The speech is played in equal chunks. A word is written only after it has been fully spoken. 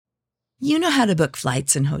You know how to book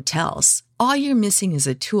flights and hotels. All you're missing is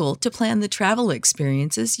a tool to plan the travel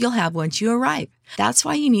experiences you'll have once you arrive. That's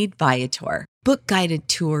why you need Viator. Book guided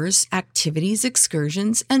tours, activities,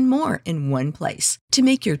 excursions, and more in one place to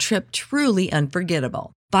make your trip truly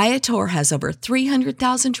unforgettable. Viator has over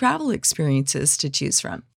 300,000 travel experiences to choose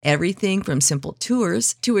from. Everything from simple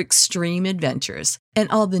tours to extreme adventures and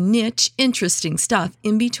all the niche, interesting stuff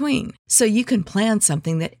in between. So you can plan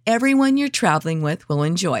something that everyone you're traveling with will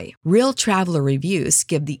enjoy. Real traveler reviews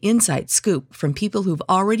give the inside scoop from people who've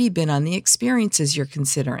already been on the experiences you're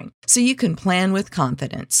considering. So you can plan with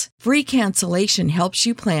confidence. Free cancellation helps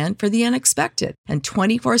you plan for the unexpected. And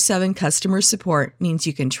 24/7 customer support means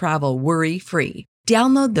you can travel worry-free.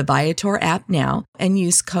 Download the Viator app now and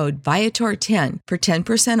use code Viator10 for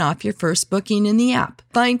 10% off your first booking in the app.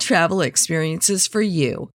 Find travel experiences for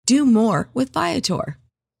you. Do more with Viator.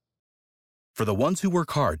 For the ones who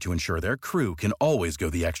work hard to ensure their crew can always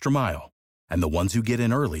go the extra mile, and the ones who get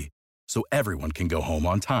in early so everyone can go home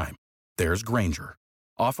on time, there's Grainger,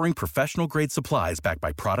 offering professional-grade supplies backed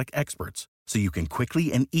by product experts so you can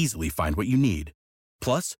quickly and easily find what you need.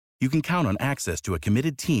 Plus, you can count on access to a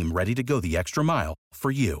committed team ready to go the extra mile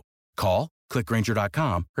for you. Call, click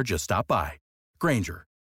Grainger.com, or just stop by. Grainger,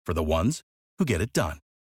 for the ones who get it done.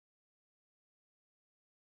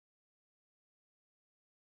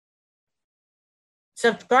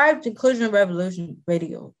 Subscribe to Inclusion Revolution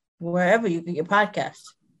Radio, wherever you get your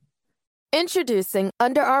podcasts. Introducing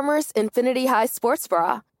Under Armour's Infinity High Sports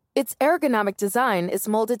Bra. Its ergonomic design is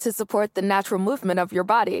molded to support the natural movement of your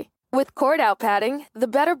body. With cord-out padding, the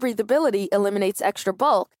better breathability eliminates extra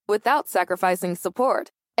bulk without sacrificing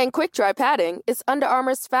support. And quick-dry padding is Under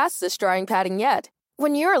Armour's fastest-drying padding yet.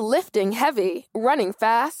 When you're lifting heavy, running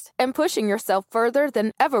fast, and pushing yourself further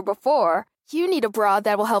than ever before, you need a bra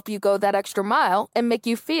that will help you go that extra mile and make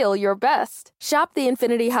you feel your best. Shop the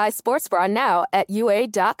Infinity High Sports Bra now at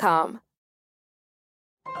UA.com.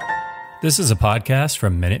 This is a podcast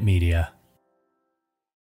from Minute Media.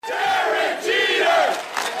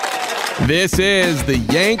 This is the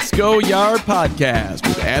Yanks Go Yard podcast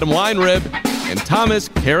with Adam Weinrib and Thomas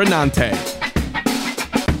Carinante.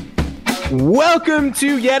 Welcome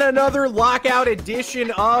to yet another lockout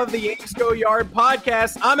edition of the Yanks Go Yard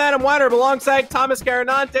podcast. I'm Adam Weinrib alongside Thomas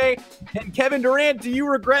Carinante and Kevin Durant. Do you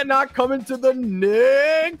regret not coming to the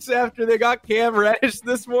Knicks after they got Cam Reddish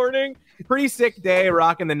this morning? Pretty sick day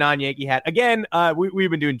rocking the non-Yankee hat. Again,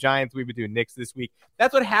 we've been doing Giants. We've been doing Knicks this week.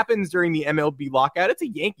 That's what happens during the MLB lockout. It's a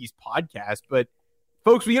Yankees podcast, but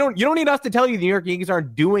folks, you don't need us to tell you the New York Yankees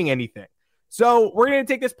aren't doing anything. So we're going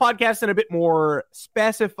to take this podcast in a bit more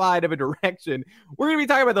specified of a direction. We're going to be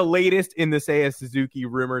talking about the latest in the Seiya Suzuki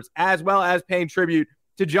rumors, as well as paying tribute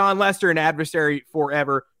to Jon Lester, an adversary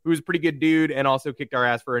forever, who's a pretty good dude and also kicked our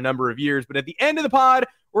ass for a number of years. But at the end of the pod,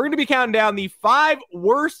 we're going to be counting down the 5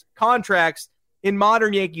 worst contracts in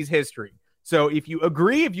modern Yankees history. So if you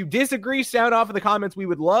agree, if you disagree, sound off in the comments. We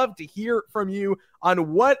would love to hear from you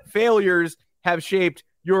on what failures have shaped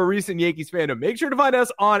your recent Yankees fandom. Make sure to find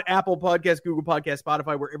us on Apple Podcasts, Google Podcasts,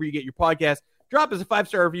 Spotify, wherever you get your podcasts. Drop us a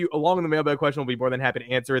 5-star review along with the mailbag question. We'll be more than happy to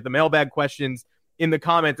answer it. The mailbag questions in the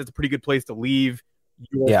comments, that's a pretty good place to leave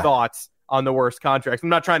your thoughts on the worst contracts. I'm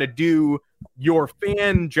not trying to do your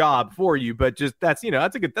fan job for you, but just that's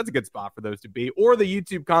a good spot for those to be. Or the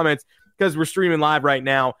YouTube comments, because we're streaming live right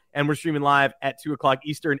now, and we're streaming live at 2:00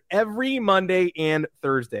 Eastern every Monday and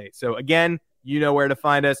Thursday. So again, you know where to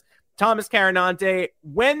find us. Thomas Carinante,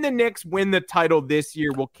 when the Knicks win the title this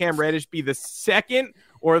year, will Cam Reddish be the second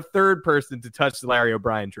or third person to touch the Larry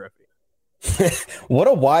O'Brien trophy? What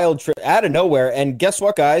a wild trip out of nowhere. And guess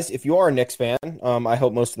what, guys? If you are a Knicks fan, I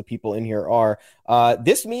hope most of the people in here are,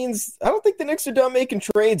 this means I don't think the Knicks are done making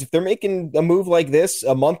trades. If they're making a move like this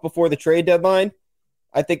a month before the trade deadline,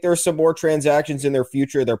 I think there are some more transactions in their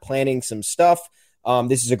future. They're planning some stuff.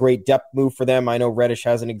 This is a great depth move for them. I know Reddish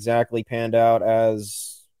hasn't exactly panned out as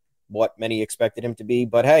what many expected him to be,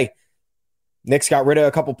 but hey, Knicks got rid of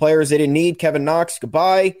a couple players they didn't need. Kevin Knox,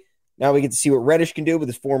 goodbye. Now we get to see what Reddish can do with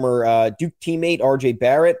his former Duke teammate, RJ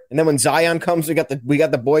Barrett. And then when Zion comes, we got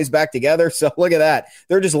the boys back together. So look at that.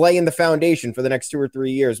 They're just laying the foundation for the next 2 or 3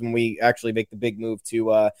 years when we actually make the big move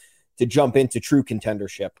to jump into true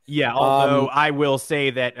contendership. Yeah, although I will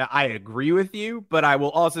say that I agree with you, but I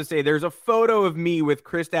will also say there's a photo of me with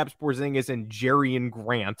Kristaps Porzingis and Jerian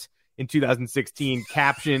Grant in 2016,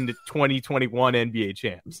 captioned 2021 NBA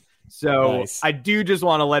champs. So nice. I do just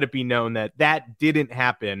want to let it be known that didn't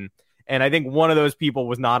happen. And I think one of those people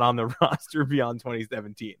was not on the roster beyond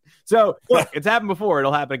 2017. So look, it's happened before.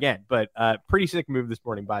 It'll happen again. But pretty sick move this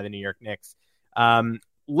morning by the New York Knicks.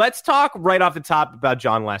 Let's talk right off the top about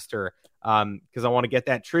Jon Lester. because I want to get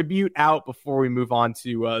that tribute out before we move on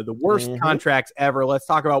to the worst contracts ever. Let's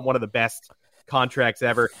talk about one of the best contracts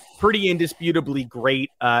ever. Pretty indisputably great.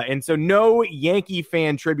 And so no Yankee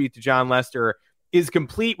fan tribute to Jon Lester is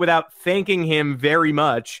complete without thanking him very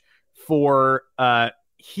much for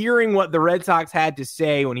hearing what the Red Sox had to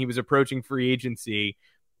say when he was approaching free agency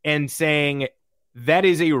and saying, that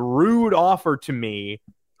is a rude offer to me,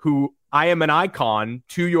 who I am an icon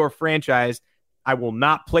to your franchise. I will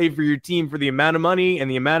not play for your team for the amount of money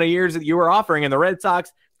and the amount of years that you are offering. And the Red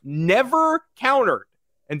Sox never countered.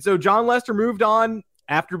 And so Jon Lester moved on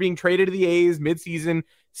after being traded to the A's midseason,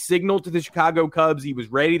 signaled to the Chicago Cubs he was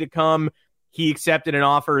ready to come. He accepted an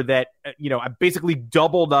offer that, basically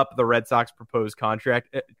doubled up the Red Sox proposed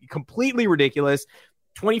contract. Completely ridiculous.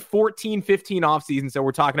 2014-15 offseason. So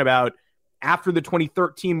we're talking about after the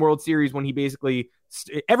 2013 World Series, when he basically,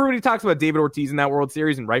 everybody talks about David Ortiz in that World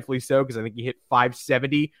Series, and rightfully so, because I think he hit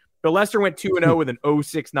 570. But Lester went 2-0 with an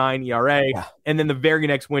 0.69 ERA. Yeah. And then the very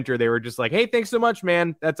next winter, they were just like, hey, thanks so much,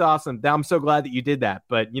 man. That's awesome. I'm so glad that you did that.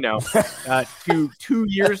 But, 2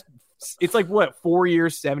 years, it's like, what, 4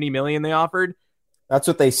 years, $70 million they offered? That's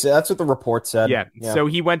what they said. That's what the report said. Yeah. So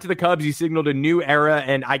he went to the Cubs. He signaled a new era.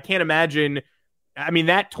 And I can't imagine. I mean,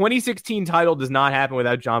 that 2016 title does not happen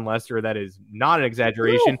without Jon Lester. That is not an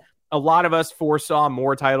exaggeration. No. A lot of us foresaw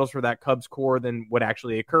more titles for that Cubs core than what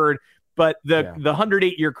actually occurred. But the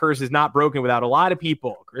 108-year curse is not broken without a lot of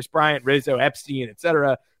people. Chris Bryant, Rizzo, Epstein,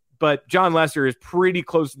 etc. But Jon Lester is pretty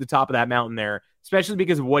close to the top of that mountain there, especially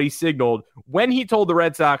because of what he signaled when he told the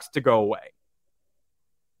Red Sox to go away.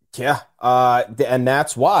 Yeah, and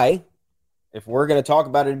that's why, if we're going to talk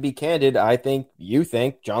about it and be candid, you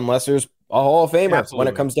think Jon Lester's a Hall of Famer. Absolutely. When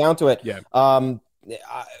it comes down to it. Yeah.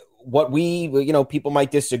 What people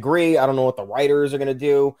might disagree. I don't know what the writers are going to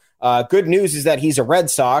do. Good news is that he's a Red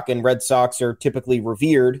Sox, and Red Sox are typically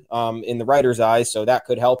revered in the writer's eyes, so that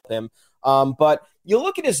could help him. But you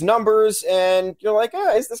look at his numbers, and you're like,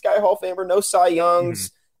 is this guy a Hall of Famer? No Cy Youngs.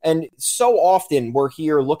 Mm-hmm. And so often we're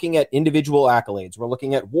here looking at individual accolades. We're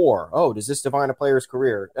looking at WAR. Oh, does this define a player's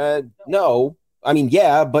career? No. I mean,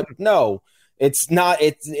 yeah, but no. It's not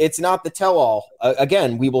the tell-all.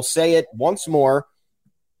 Again, we will say it once more.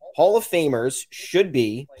 Hall of Famers should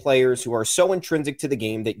be players who are so intrinsic to the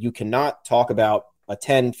game that you cannot talk about a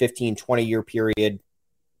 10, 15, 20-year period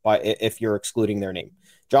if you're excluding their name.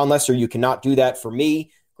 Jon Lester, you cannot do that. For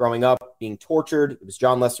me, growing up, being tortured, it was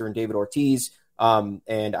Jon Lester and David Ortiz,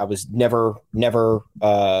 and I was never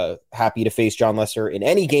happy to face Jon Lester in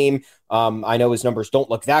any game. I know his numbers don't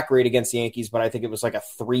look that great against the Yankees, but I think it was like a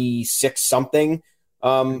 3.6 something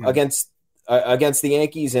against the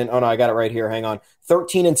Yankees. And I got it right here. Hang on.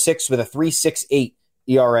 13-6 with a 3.68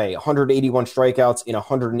 ERA, 181 strikeouts in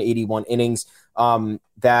 181 innings.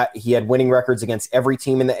 That he had winning records against every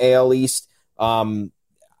team in the AL East.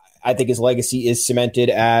 I think his legacy is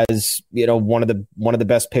cemented as, one of the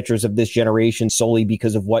best pitchers of this generation solely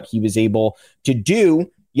because of what he was able to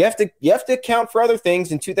do. You have to account for other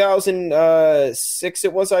things. In 2006,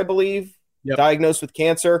 it was, I believe, diagnosed with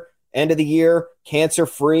cancer. End of the year, cancer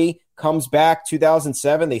free, comes back.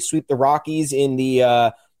 2007, they sweep the Rockies in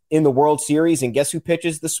the World Series, and guess who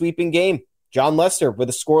pitches the sweeping game? Jon Lester with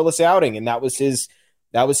a scoreless outing, and that was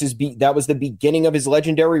the beginning of his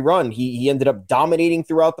legendary run. He ended up dominating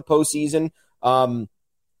throughout the postseason,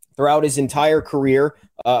 throughout his entire career.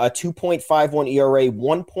 A 2.51 ERA,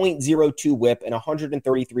 1.02 WHIP, and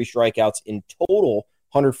 133 strikeouts in total.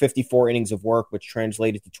 154 innings of work, which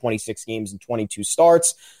translated to 26 games and 22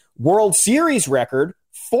 starts. World Series record,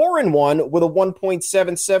 4-1 with a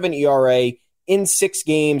 1.77 ERA in 6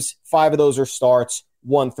 games. 5 of those are starts,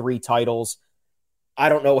 won 3 titles. I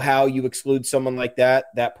don't know how you exclude someone like that.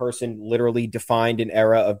 That person literally defined an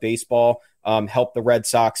era of baseball, helped the Red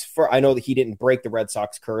Sox. I know that he didn't break the Red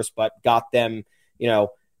Sox curse, but got them,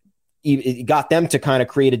 got them to kind of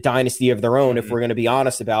create a dynasty of their own, if we're going to be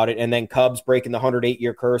honest about it. And then Cubs breaking the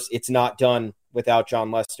 108-year curse. It's not done without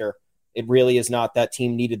Jon Lester. It really is not. That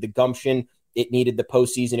team needed the gumption. It needed the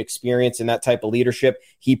postseason experience and that type of leadership.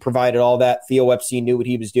 He provided all that. Theo Epstein knew what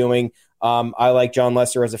he was doing. I like Jon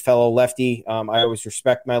Lester as a fellow lefty. I always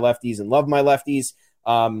respect my lefties and love my lefties.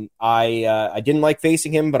 I didn't like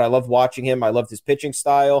facing him, but I loved watching him. I loved his pitching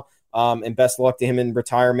style. And best of luck to him in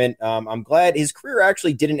retirement. I'm glad his career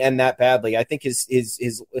actually didn't end that badly. I think his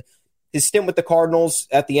stint with the Cardinals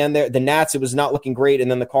at the end there, the Nats, it was not looking great.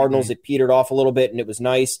 And then the Cardinals, it petered off a little bit and it was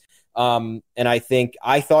nice. And I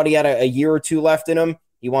thought he had a year or two left in him.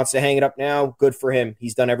 He wants to hang it up now. Good for him.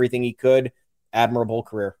 He's done everything he could. Admirable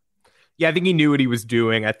career. Yeah, I think he knew what he was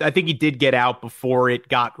doing. I think he did get out before it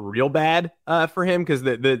got real bad for him, because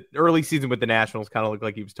the early season with the Nationals kind of looked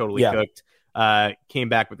like he was totally cooked. Came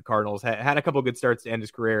back with the Cardinals, had a couple of good starts to end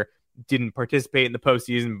his career, didn't participate in the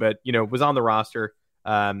postseason, but, was on the roster,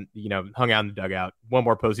 hung out in the dugout. One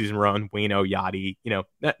more postseason run, Waino, Yachty,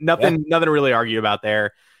 nothing to really argue about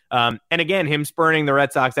there. And again, him spurning the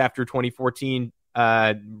Red Sox after 2014,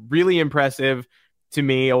 really impressive to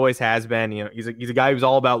me, always has been. He's a guy who's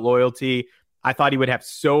all about loyalty. I thought he would have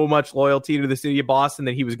so much loyalty to the city of Boston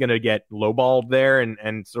that he was going to get lowballed there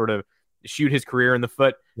and sort of shoot his career in the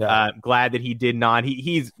foot. Glad that he did not.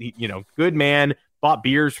 He's good man. Bought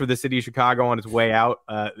beers for the city of Chicago on his way out.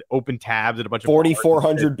 Opened tabs at a bunch of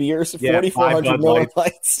 4,400 beers. 4,400 Miller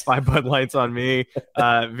Lights. 5 Bud Lights on me.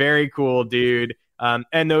 Very cool dude.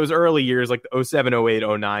 And those early years, like the 07,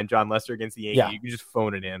 08, 09, John Lester against the Yankees, you could just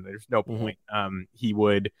phone it in. There's no point. He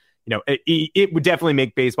would, it would definitely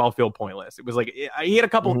make baseball feel pointless. It was like he had a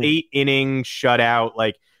couple 8-inning shutout,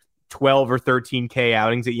 like 12 or 13 K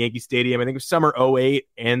outings at Yankee Stadium. I think it was summer 08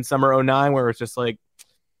 and summer 09, where it's just like,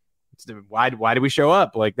 why did we show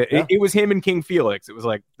up? Like it was him and King Felix. It was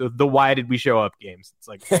like the why did we show up games. It's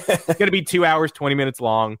like it's going to be 2 hours, 20 minutes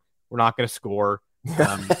long. We're not going to score.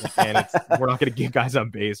 And we're not going to get guys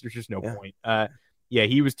on base. There's just no point.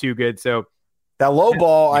 He was too good. So that low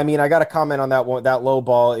ball, I mean, I got to comment on that one. That low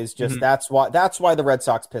ball is just that's why the Red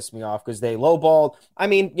Sox pissed me off, because they low balled. I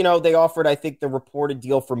mean, they offered, I think the reported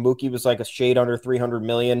deal for Mookie was like a shade under $300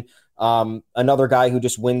 million. Another guy who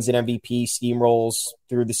just wins an MVP, steamrolls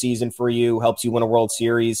through the season for you, helps you win a World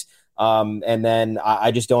Series. And then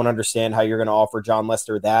I just don't understand how you're going to offer John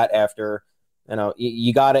Lester that after.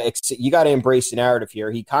 You gotta embrace the narrative here.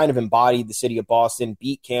 He kind of embodied the city of Boston,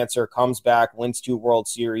 beat cancer, comes back, wins 2 World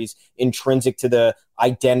Series, intrinsic to the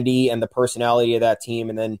identity and the personality of that team.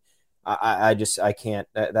 And then I can't.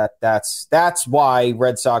 That's why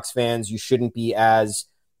Red Sox fans, you shouldn't be as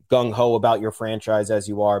gung ho about your franchise as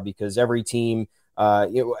you are, because every team,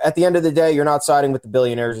 at the end of the day, you're not siding with the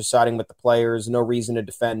billionaires, you're siding with the players. No reason to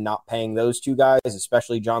defend not paying those two guys,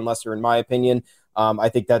 especially John Lester, in my opinion. I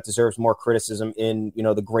think that deserves more criticism in,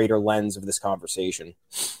 the greater lens of this conversation.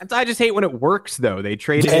 And I just hate when it works, though. They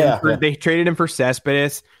traded him for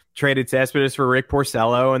Cespedes, traded Cespedes for Rick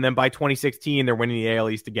Porcello, and then by 2016, they're winning the AL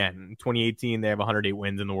East again. In 2018, they have 108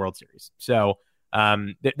 wins in the World Series. So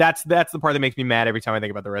that's the part that makes me mad every time I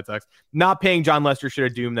think about the Red Sox. Not paying John Lester should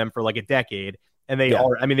have doomed them for like a decade, and they've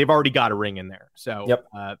already got a ring in there. So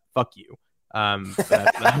fuck you.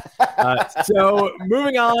 So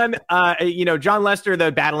moving on, John Lester,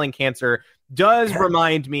 the battling cancer, does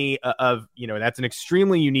remind me of, that's an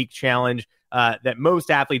extremely unique challenge, that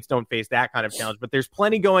most athletes don't face that kind of challenge, but there's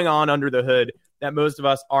plenty going on under the hood that most of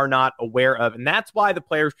us are not aware of. And that's why the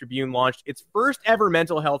Players Tribune launched its first ever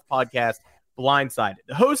mental health podcast, Blindsided.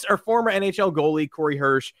 The hosts are former NHL goalie Corey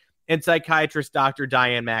Hirsch and psychiatrist Dr.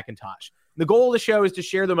 Diane McIntosh. The goal of the show is to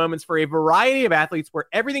share the moments for a variety of athletes where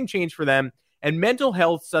everything changed for them and mental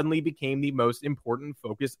health suddenly became the most important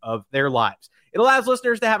focus of their lives. It allows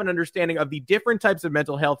listeners to have an understanding of the different types of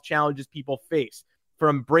mental health challenges people face,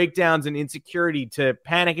 from breakdowns and insecurity to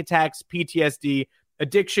panic attacks, PTSD,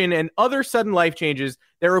 addiction, and other sudden life changes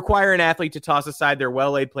that require an athlete to toss aside their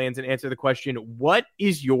well-laid plans and answer the question, what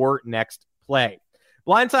is your next play?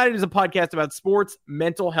 Blindsided is a podcast about sports,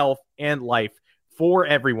 mental health, and life for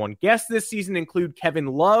everyone. Guests this season include Kevin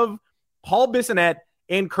Love, Paul Bissonnette,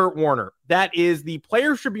 and Kurt Warner. That is the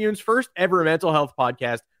Players Tribune's first ever mental health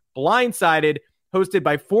podcast, Blindsided, hosted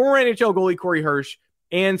by former NHL goalie Corey Hirsch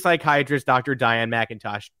and psychiatrist Dr. Diane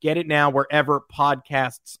McIntosh. Get it now wherever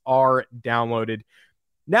podcasts are downloaded.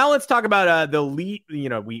 Now let's talk about the lead.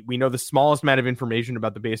 We know the smallest amount of information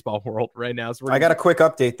about the baseball world right now. So I got a quick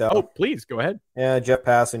update, though. Oh, please, go ahead. Yeah, Jeff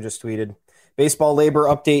Passan just tweeted, baseball labor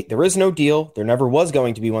update. There is no deal. There never was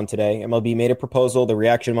going to be one today. MLB made a proposal. The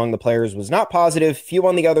reaction among the players was not positive. Few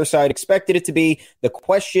on the other side expected it to be. The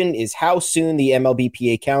question is how soon the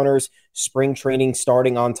MLBPA counters. Spring training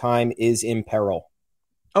starting on time is in peril.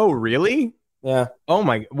 Oh, really? Yeah. Oh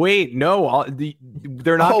my! Wait, no.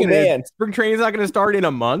 They're not going to. Spring training is not going to start in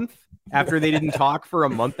a month after they didn't talk for a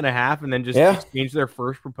month and a half and then just exchange their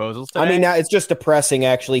first proposals today. I mean, now it's just depressing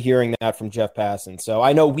actually hearing that from Jeff Passan. So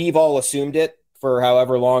I know we've all assumed it for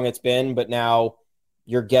however long it's been, but now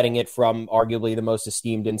you're getting it from arguably the most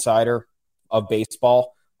esteemed insider of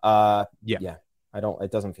baseball. It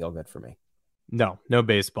doesn't feel good for me. No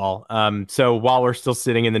baseball. So while we're still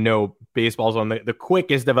sitting in the no baseballs on the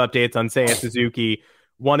quickest of updates on Seiya Suzuki,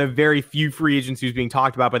 one of very few free agents who's being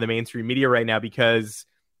talked about by the mainstream media right now because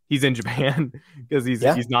he's in Japan because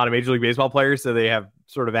he's not a Major League Baseball player, so they have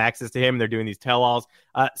sort of access to him. And they're doing these tell-alls.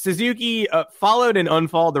 Suzuki followed and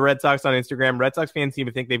unfollowed the Red Sox on Instagram. Red Sox fans seem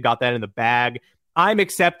to think they've got that in the bag. I'm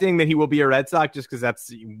accepting that he will be a Red Sox just because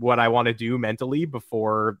that's what I want to do mentally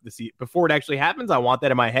before it actually happens. I want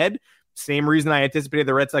that in my head. Same reason I anticipated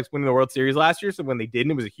the Red Sox winning the World Series last year. So when they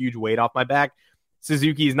didn't, it was a huge weight off my back.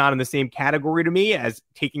 Suzuki is not in the same category to me as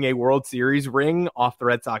taking a World Series ring off the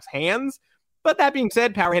Red Sox hands. But that being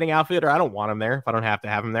said, power hitting outfielder, I don't want him there if I don't have to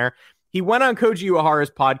have him there. He went on Koji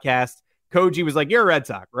Uehara's podcast. Koji was like, "You're a Red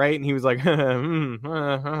Sox, right?" And he was like, he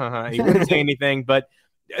wouldn't say anything. But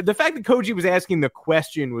the fact that Koji was asking the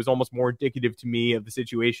question was almost more indicative to me of the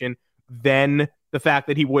situation than the fact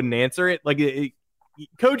that he wouldn't answer it. Like,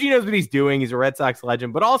 Koji knows what he's doing. He's a Red Sox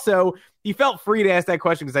legend, but also he felt free to ask that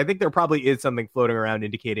question because I think there probably is something floating around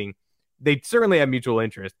indicating they certainly have mutual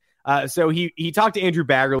interest. So he talked to Andrew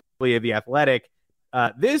Baggarly of The Athletic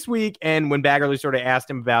this week, and when Baggarly sort of asked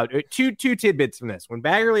him about two tidbits from this, when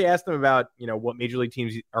Baggarly asked him about what major league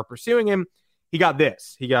teams are pursuing him, he got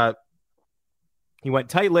this. He went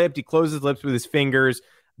tight-lipped. He closed his lips with his fingers,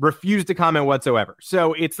 refused to comment whatsoever.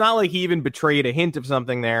 So it's not like he even betrayed a hint of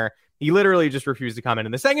something there. He literally just refused to comment.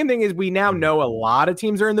 And the second thing is we now know a lot of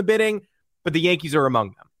teams are in the bidding, but the Yankees are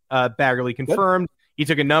among them. Baggarly confirmed. He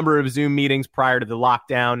took a number of Zoom meetings prior to the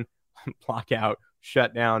lockdown, lockout,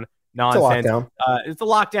 shutdown, nonsense. It's a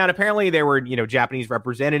lockdown. Apparently there were, Japanese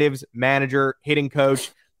representatives, manager, hitting coach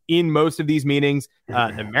in most of these meetings.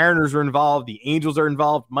 The Mariners are involved. The Angels are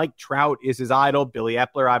involved. Mike Trout is his idol. Billy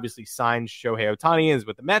Epler obviously signed Shohei Ohtani, is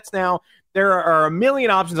with the Mets now. There are a million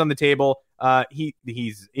options on the table.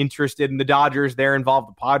 He's interested in the Dodgers. They're involved.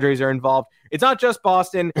 The Padres are involved. It's not just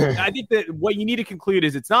Boston. I think that what you need to conclude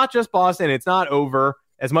is it's not just Boston. It's not over,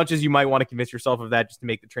 as much as you might want to convince yourself of that just to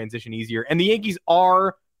make the transition easier. And the Yankees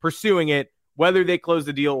are pursuing it. Whether they close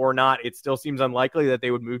the deal or not, it still seems unlikely that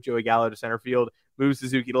they would move Joey Gallo to center field, move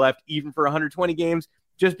Suzuki to left, even for 120 games,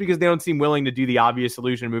 just because they don't seem willing to do the obvious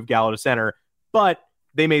solution and move Gallo to center. But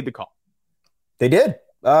they made the call. They did.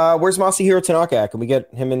 Where's Masahiro Tanaka at? Can we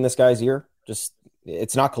get him in this guy's ear? Just,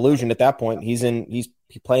 it's not collusion at that point. He's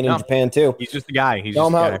playing in Japan too. He's just a guy. Tell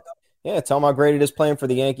him how great it is playing for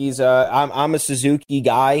the Yankees. I'm a Suzuki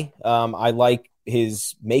guy. I like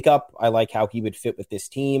his makeup. I like how he would fit with this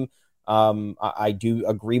team. I do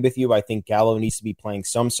agree with you. I think Gallo needs to be playing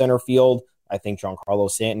some center field. I think Giancarlo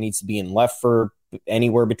Stanton needs to be in left for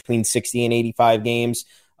anywhere between 60 and 85 games.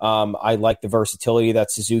 I like the versatility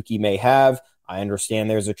that Suzuki may have. I understand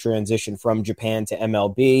there's a transition from Japan to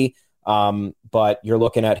MLB, but you're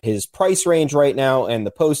looking at his price range right now and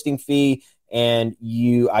the posting fee, and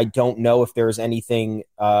I don't know if there's anything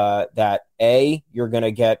that A, you're going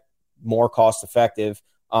to get more cost effective,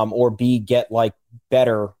 or B, get like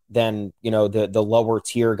better than the lower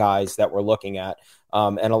tier guys that we're looking at,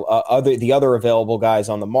 and the other available guys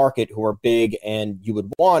on the market who are big and you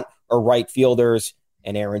would want are right fielders,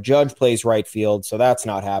 and Aaron Judge plays right field, so that's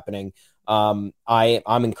not happening. I'm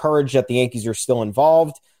encouraged that the Yankees are still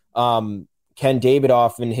involved. Ken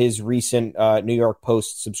Davidoff, in his recent New York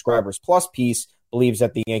Post Subscribers Plus piece, believes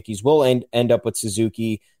that the Yankees will end up with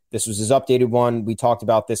Suzuki. This was his updated one. We talked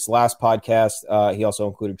about this last podcast. He also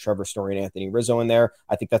included Trevor Story and Anthony Rizzo in there.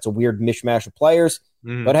 I think that's a weird mishmash of players.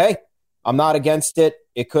 But hey, I'm not against it.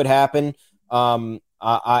 It could happen.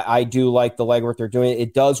 I do like the legwork they're doing.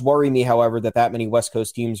 It does worry me, however, that many West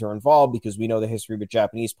Coast teams are involved, because we know the history with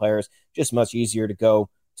Japanese players. Just much easier to go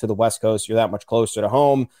to the West Coast. You're that much closer to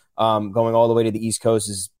home. Going all the way to the East Coast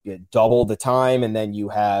is double the time, and then you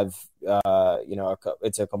have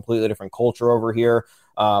it's a completely different culture over here.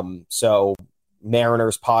 So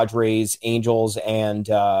Mariners, Padres, Angels, and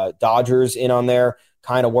Dodgers in on there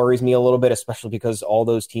kind of worries me a little bit, especially because all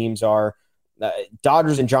those teams are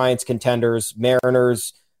Dodgers and Giants contenders.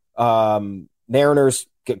 Mariners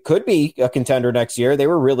could be a contender next year. They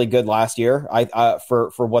were really good last year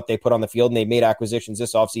for what they put on the field, and they made acquisitions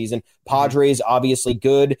this offseason. Padres, obviously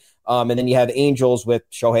good. And then you have Angels with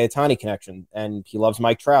Shohei Ohtani connection, and he loves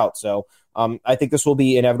Mike Trout. So I think this will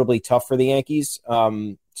be inevitably tough for the Yankees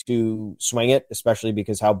to swing it, especially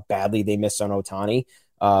because how badly they missed on Ohtani.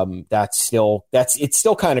 It's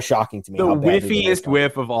still kind of shocking to me. The whiffiest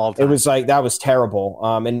whiff of all time. It was like, that was terrible.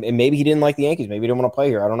 And maybe he didn't like the Yankees. Maybe he didn't want to play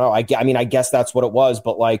here. I don't know. I guess that's what it was.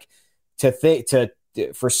 But like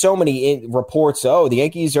for so many reports, the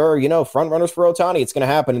Yankees are, front runners for Ohtani, it's going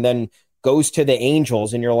to happen. And then goes to the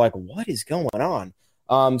Angels and you're like, what is going on?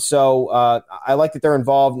 So I like that they're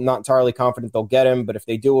involved. I'm not entirely confident they'll get him, but if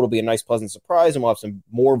they do, it'll be a nice, pleasant surprise, and we'll have some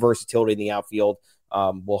more versatility in the outfield.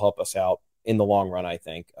 Will help us out in the long run, I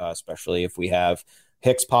think, especially if we have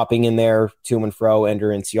Hicks popping in there, to and fro, Ender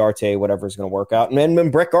Inciarte, whatever is going to work out. And then when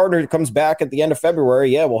Brett Gardner comes back at the end of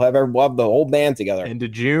February, we'll have the whole band together. Into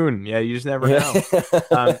June. Yeah, you just never know.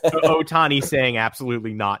 Ohtani saying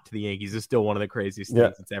absolutely not to the Yankees is still one of the craziest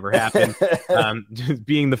things that's ever happened. Just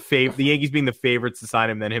being the Yankees being the favorites to sign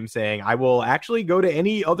him, then him saying, I will actually go to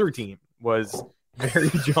any other team, was very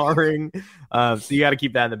jarring. So you got to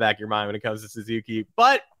keep that in the back of your mind when it comes to Suzuki.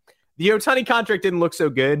 But the Ohtani contract didn't look so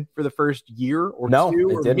good for the first year or two,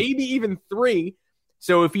 or maybe even 3.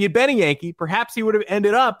 So if he had been a Yankee, perhaps he would have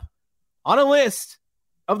ended up on a list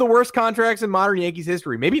of the worst contracts in modern Yankees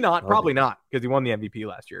history. Maybe not, probably not, because he won the MVP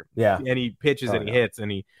last year. Yeah. And he pitches and he hits and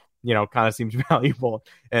he, kind of seems valuable.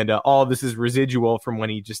 And all of this is residual from when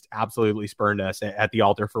he just absolutely spurned us at the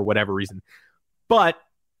altar for whatever reason. But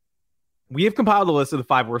we have compiled a list of the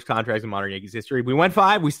 5 worst contracts in modern Yankees history. We went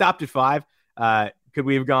 5. We stopped at 5. Could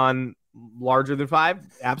we have gone larger than 5?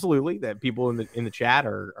 Absolutely. That people in the chat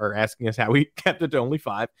are asking us how we kept it to only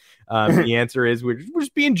 5. The answer is we're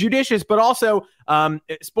just being judicious, but also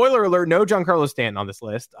spoiler alert, no Giancarlo Stanton on this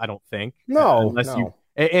list. I don't think. No.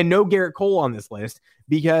 And no Garrett Cole on this list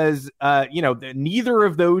because neither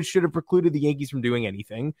of those should have precluded the Yankees from doing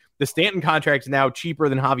anything. The Stanton contract is now cheaper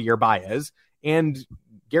than Javier Baez, and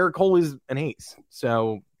Garrett Cole is an ace.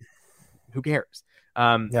 So who cares?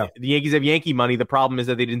 The Yankees have Yankee money. The problem is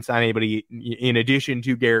that they didn't sign anybody in addition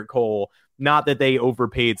to Garrett Cole. Not that they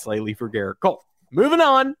overpaid slightly for Garrett Cole. Moving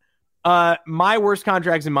on. My worst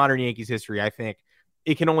contracts in modern Yankees history, I think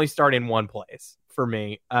it can only start in one place for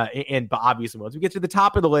me. But obviously once we get to the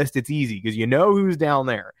top of the list, it's easy because you know who's down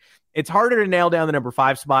there. It's harder to nail down the number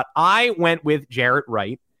 5 spot. I went with Jarrett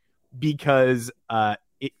Wright because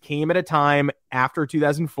it came at a time after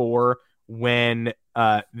 2004 when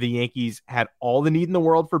the Yankees had all the need in the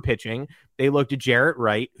world for pitching. They looked at Jarrett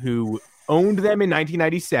Wright, who owned them in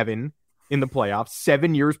 1997 in the playoffs,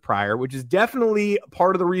 7 years prior, which is definitely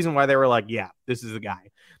part of the reason why they were like, yeah, this is the guy.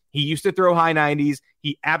 He used to throw high 90s.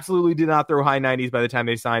 He absolutely did not throw high 90s by the time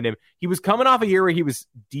they signed him. He was coming off a year where he was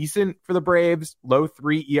decent for the Braves, low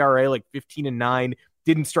 3 ERA, like 15-9,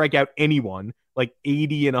 didn't strike out anyone, like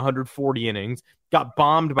 80 and 140 innings, got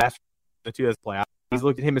bombed by the 2000 playoffs. He's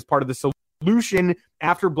looked at him as part of the solution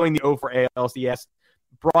after blowing the 0 for ALCS,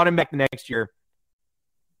 brought him back the next year.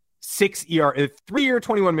 6 ERA, 3-year,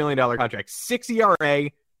 $21 million contract, 6 ERA,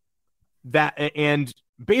 and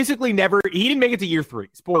basically never, he didn't make it to year 3.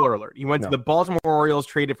 Spoiler alert. He went to the Baltimore Orioles,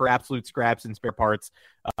 traded for absolute scraps and spare parts.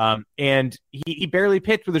 And he barely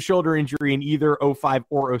pitched with a shoulder injury in either 05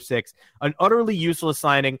 or 06. An utterly useless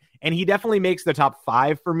signing. And he definitely makes the top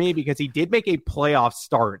 5 for me because he did make a playoff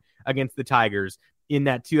start against the Tigers in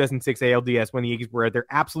that 2006 ALDS when the Yankees were at their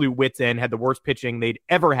absolute wits' end, had the worst pitching they'd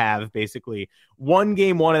ever have, basically. Won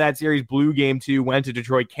game 1 of that series, blew game 2, went to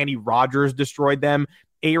Detroit. Kenny Rogers destroyed them.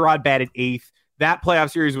 A-Rod batted 8th. That playoff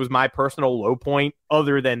series was my personal low point,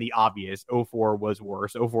 other than the obvious. 04 was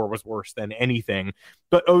worse. 04 was worse than anything.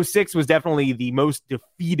 But 06 was definitely the most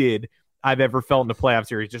defeated I've ever felt in a playoff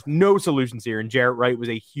series. Just no solutions here, and Jarrett Wright was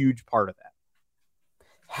a huge part of that.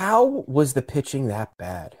 How was the pitching that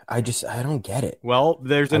bad? I don't get it. Well,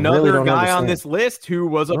 there's another guy on this list who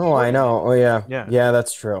was a I know. Oh, yeah. Yeah,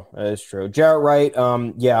 that's true. That is true. Jarrett Wright,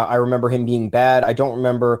 I remember him being bad. I don't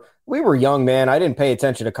remember. We were young, man. I didn't pay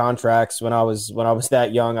attention to contracts when I was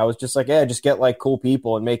that young. I was just like, just get like cool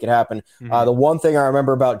people and make it happen. Mm-hmm. The one thing I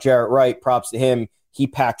remember about Jarrett Wright, props to him, he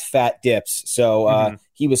packed fat dips. So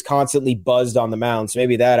he was constantly buzzed on the mound. So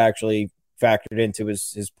maybe that actually factored into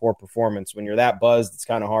his poor performance. When you're that buzzed, it's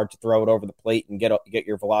kind of hard to throw it over the plate and get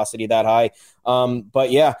your velocity that high.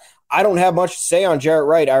 But yeah, I don't have much to say on Jarrett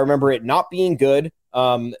Wright. I remember it not being good.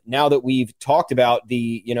 Now that we've talked about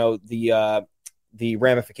the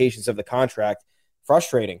ramifications of the contract,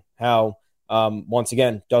 frustrating how once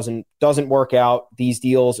again doesn't work out. These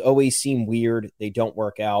deals always seem weird. They don't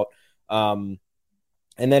work out. And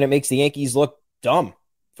then it makes the Yankees look dumb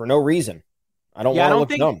for no reason. I don't want to look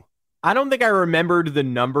dumb. I don't think I remembered the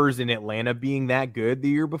numbers in Atlanta being that good the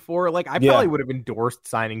year before. Like, I probably would have endorsed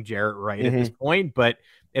signing Jarrett Wright at this point, but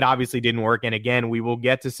it obviously didn't work. And again, we will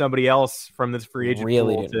get to somebody else from this free agent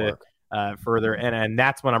pool to further. And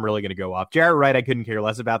that's when I'm really going to go off. Jarrett Wright, I couldn't care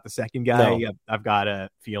less about. The second guy, I've got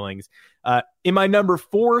feelings. In my number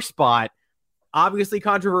 4 spot, obviously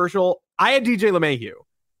controversial, I had DJ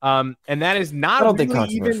LeMahieu. And that is not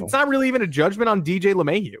it's not really even a judgment on DJ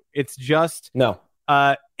LeMahieu. It's just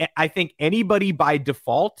I think anybody by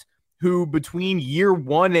default who between year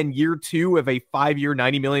 1 and year 2 of a 5-year,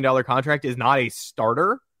 $90 million contract is not a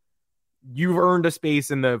starter, you've earned a space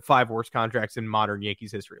in the 5 worst contracts in modern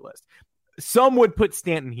Yankees history list. Some would put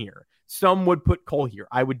Stanton here. Some would put Cole here.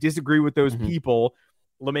 I would disagree with those people.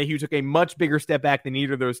 LeMahieu took a much bigger step back than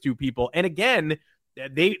either of those two people. And again,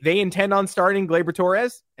 they intend on starting Gleyber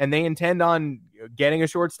Torres, and they intend on getting a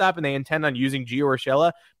shortstop, and they intend on using Gio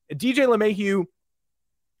Urshela. DJ LeMahieu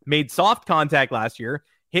made soft contact last year,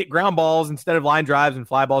 hit ground balls instead of line drives and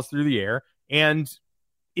fly balls through the air, and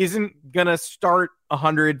isn't going to start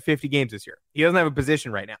 150 games this year. He doesn't have a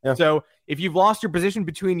position right now. Yeah. So if you've lost your position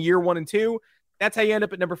between year 1 and 2, that's how you end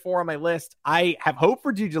up at number 4 on my list. I have hope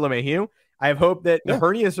for DJ LeMahieu. I have hope that the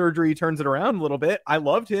hernia surgery turns it around a little bit. I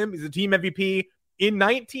loved him. He's a team MVP in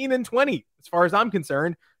 19 and 20, as far as I'm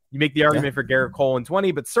concerned. You make the argument for Garrett Cole in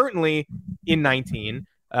 20, but certainly in 19.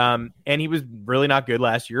 And he was really not good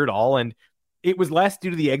last year at all. And it was less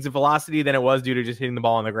due to the exit velocity than it was due to just hitting the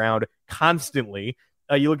ball on the ground constantly.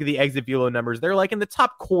 You look at the exit velo numbers, they're like in the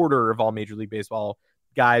top quarter of all Major League Baseball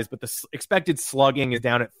guys, but the expected slugging is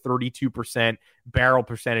down at 32%. Barrel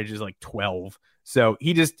percentage is like 12. So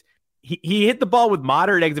he hit the ball with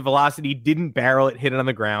moderate exit velocity, didn't barrel it, hit it on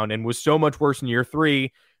the ground, and was so much worse in year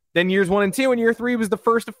 3 than years 1 and 2. And year 3 was the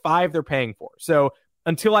first of 5 they're paying for. So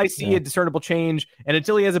until I see a discernible change, and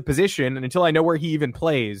until he has a position, and until I know where he even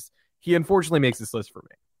plays, he unfortunately makes this list for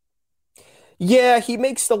me. Yeah, he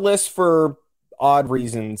makes the list for odd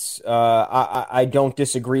reasons. I don't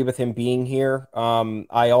disagree with him being here.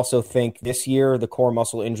 I also think this year the core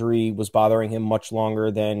muscle injury was bothering him much longer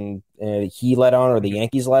than he let on or the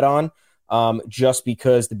Yankees let on, just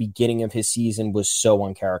because the beginning of his season was so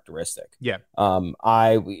uncharacteristic. Yeah.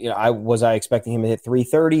 Was I expecting him to hit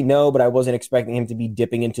 330? No, but I wasn't expecting him to be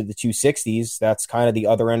dipping into the 260s. That's kind of the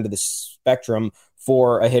other end of the spectrum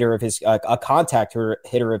for a hitter of his a contact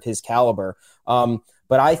hitter of his caliber.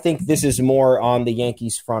 But I think this is more on the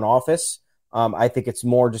Yankees front office. I think it's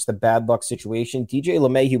more just a bad luck situation. DJ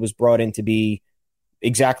LeMahieu was brought in to be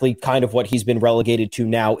exactly kind of what he's been relegated to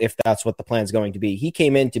now, if that's what the plan's going to be. He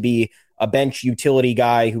came in to be a bench utility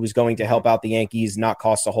guy who was going to help out the Yankees, not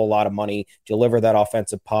cost a whole lot of money, deliver that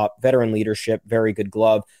offensive pop, veteran leadership, very good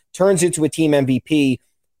glove, turns into a team MVP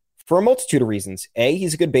for a multitude of reasons. A,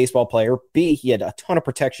 he's a good baseball player. B, he had a ton of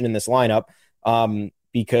protection in this lineup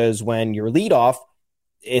because when you're leadoff,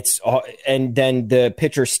 and then the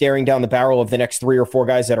pitcher staring down the barrel of the next 3 or 4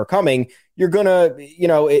 guys that are coming, you're gonna, you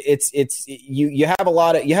have a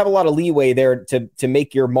lot of leeway there to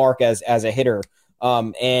make your mark as a hitter.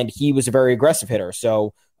 And he was a very aggressive hitter.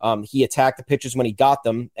 So he attacked the pitches when he got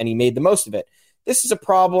them and he made the most of it. This is a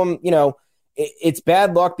problem, it's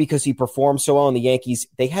bad luck because he performed so well in the Yankees.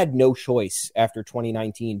 They had no choice after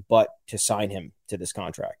 2019 but to sign him to this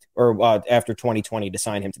contract, or after 2020 to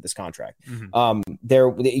sign him to this contract.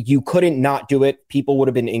 Mm-hmm. You couldn't not do it. People would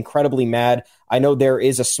have been incredibly mad. I know there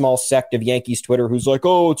is a small sect of Yankees Twitter who's like,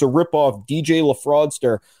 "Oh, it's a ripoff, DJ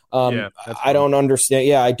LaFraudster." I don't understand.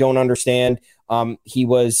 Yeah, I don't understand. He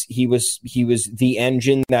was the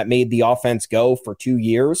engine that made the offense go for 2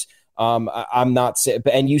 years. I'm not,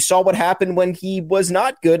 and you saw what happened when he was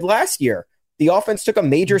not good last year. The offense took a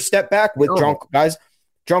major step back with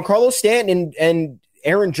Giancarlo Stanton and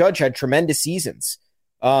Aaron Judge had tremendous seasons.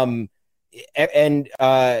 And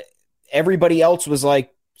everybody else was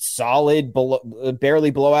like solid, barely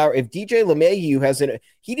below average. If DJ LeMahieu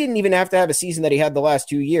he didn't even have to have a season that he had the last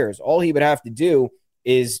 2 years. All he would have to do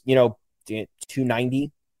is,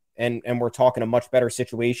 290. And we're talking a much better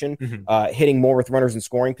situation, hitting more with runners in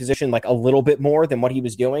scoring position, like a little bit more than what he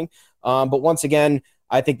was doing. But once again,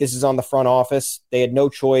 I think this is on the front office. They had no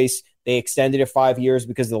choice. They extended it 5 years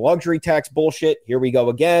because of the luxury tax bullshit. Here we go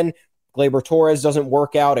again. Gleyber Torres doesn't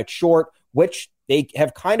work out at short, which they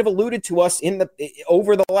have kind of alluded to us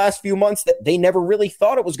over the last few months that they never really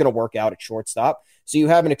thought it was going to work out at shortstop. So you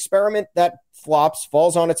have an experiment that flops,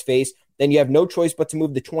 falls on its face. Then you have no choice but to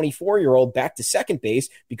move the 24-year-old back to second base,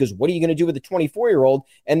 because what are you going to do with the 24-year-old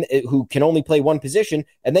and who can only play one position?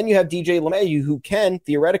 And then you have DJ LeMahieu, who can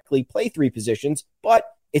theoretically play 3 positions, but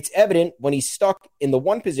it's evident when he's stuck in the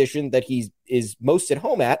one position that he is most at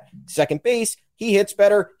home at, second base, he hits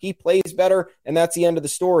better, he plays better, and that's the end of the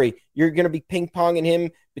story. You're going to be ping-ponging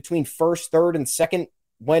him between first, third, and second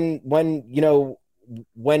when the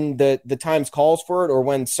times calls for it, or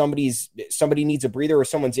when somebody needs a breather or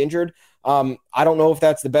someone's injured. I don't know if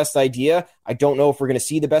that's the best idea. I don't know if we're going to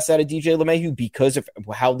see the best out of DJ LeMahieu because of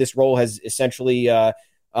how this role has essentially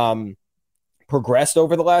progressed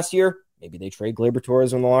over the last year. Maybe they trade Gleyber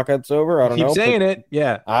Torres when the lockout's over. I don't know. Keep saying it.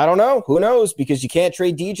 Yeah. I don't know. Who knows? Because you can't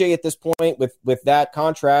trade DJ at this point with that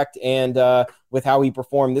contract and with how he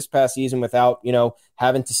performed this past season without,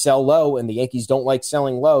 having to sell low, and the Yankees don't like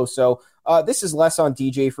selling low. So this is less on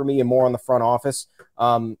DJ for me and more on the front office.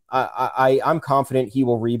 I'm confident he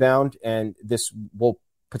will rebound, and this will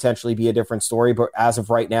potentially be a different story. But as of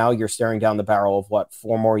right now, you're staring down the barrel of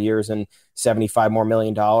 4 more years and $75 more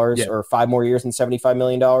million, or 5 more years and $75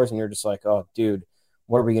 million. And you're just like, oh, dude,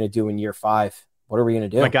 what are we going to do in year 5? What are we going to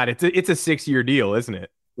do? Oh my God, it's a 6-year deal, isn't it?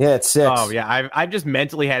 Yeah, it's 6. Oh yeah, I've just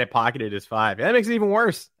mentally had it pocketed as 5. That makes it even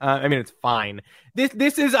worse. I mean, it's fine.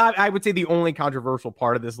 This is I would say the only controversial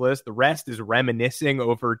part of this list. The rest is reminiscing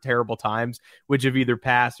over terrible times, which have either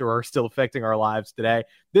passed or are still affecting our lives today.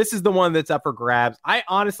 This is the one that's up for grabs. I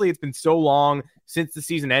honestly, it's been so long since the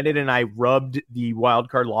season ended, and I rubbed the wild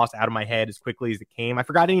card loss out of my head as quickly as it came. I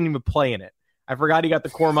forgot he didn't even play in it. I forgot he got the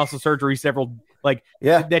core muscle surgery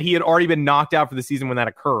that he had already been knocked out for the season when that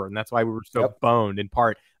occurred. And that's why we were so boned in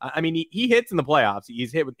part. I mean, he hits in the playoffs.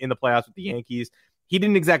 He's hit in the playoffs with the Yankees. He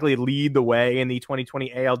didn't exactly lead the way in the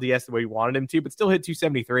 2020 ALDS the way we wanted him to, but still hit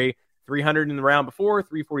 273, 300 in the round before,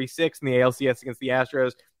 346 in the ALCS against the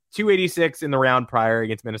Astros, 286 in the round prior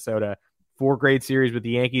against Minnesota. 4 great series with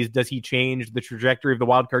the Yankees. Does he change the trajectory of the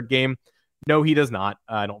wild card game? No, he does not.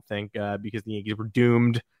 I don't think, because the Yankees were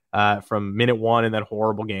doomed from minute 1 in that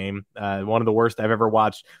horrible game. One of the worst I've ever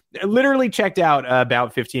watched. I literally checked out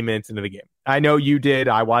about 15 minutes into the game. I know you did.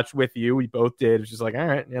 I watched with you. We both did. It's just like, all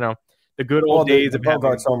right, the good old days of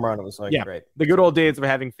Bogart's home run. It was like, great. The good old days of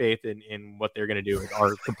having faith in what they're going to do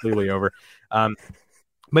are completely over.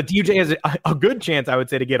 But DJ has a good chance, I would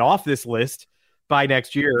say, to get off this list by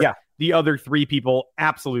next year. Yeah. The other 3 people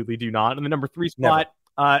absolutely do not. In the number 3 spot,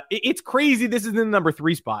 it's crazy this is in the number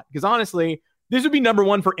 3 spot, because honestly, this would be number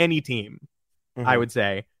 1 for any team, I would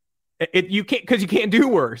say. You can't do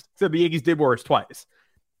worse. So the Yankees did worse twice.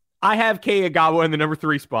 I have Kei Igawa in the number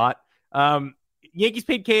 3 spot. Yankees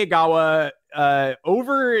paid Kei Igawa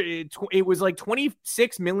over. It was like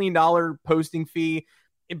 $26 million posting fee,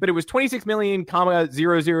 but it was 26 million,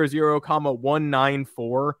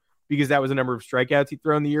 194, because that was the number of strikeouts he'd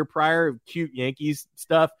thrown the year prior. Cute Yankees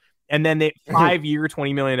stuff, and then the 5-year,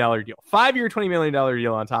 $20 million deal. 5-year, $20 million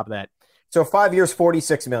deal on top of that. So 5 years,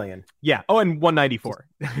 $46 million. Yeah. Oh, and 194.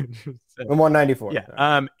 And 194.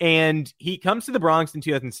 Yeah. And he comes to the Bronx in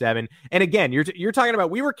 2007. And again, you're talking about,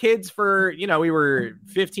 we were kids for, we were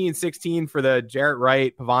 15, 16 for the Jarrett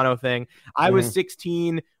Wright Pavano thing. I was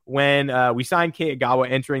 16 when we signed Kei Igawa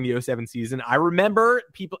entering the 07 season. I remember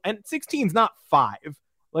people, and 16 is not 5.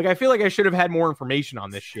 Like, I feel like I should have had more information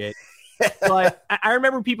on this shit. But I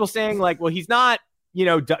remember people saying, like, well, he's not,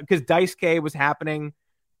 because Daisuke was happening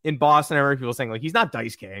in Boston. I remember people saying, like, he's not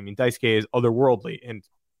Daisuke. I mean, Daisuke is otherworldly and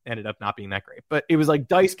ended up not being that great. But it was like,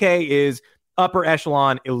 Daisuke is upper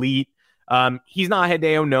echelon elite. He's not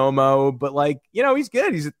Hideo Nomo, but like, he's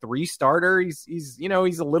good. He's a 3 starter. He's he's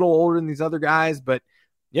a little older than these other guys, but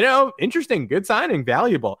interesting, good signing,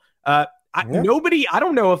 valuable. Nobody, I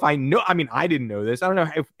don't know if I know. I mean, I didn't know this. I don't know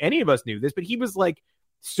if any of us knew this, but he was like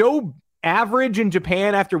so average in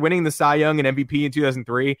Japan after winning the Cy Young and MVP in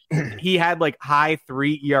 2003. He had like high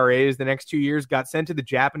 3 ERAs the next 2 years, got sent to the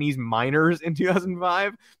Japanese minors in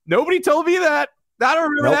 2005. Nobody told me that. I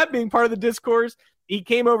don't remember that being part of the discourse. He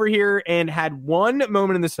came over here and had one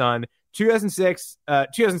moment in the sun,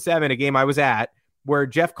 2007, a game I was at, where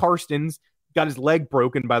Jeff Karstens got his leg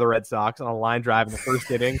broken by the Red Sox on a line drive in the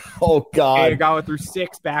first inning. Oh, God. Kagawa threw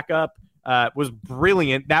 6 back up. Was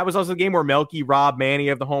brilliant. That was also the game where Melky robbed Manny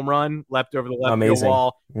of the home run, leapt over the left field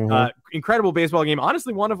wall. Incredible baseball game.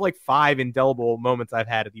 Honestly, one of like 5 indelible moments I've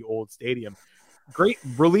had at the old stadium. Great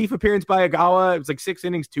relief appearance by Igawa. It was like 6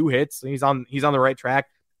 innings, 2 hits. He's on the right track.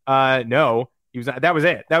 No, he was. That was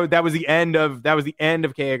it. That was the end of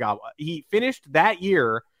Kei Igawa. He finished that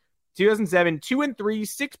year, 2007, 2-3,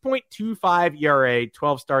 6.25 ERA,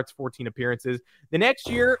 12 starts, 14 appearances. The next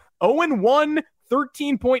year, 0-1.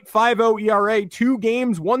 13.50 ERA, 2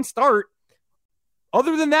 games, 1 start.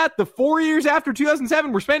 Other than that, the 4 years after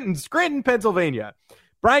 2007 were spent in Scranton, Pennsylvania.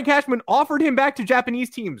 Brian Cashman offered him back to Japanese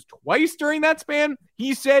teams twice during that span.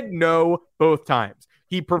 He said no both times.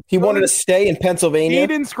 He wanted to stay in Pennsylvania.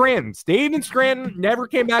 Stayed in Scranton, never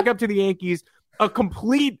came back up to the Yankees. A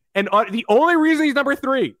complete, and the only reason he's number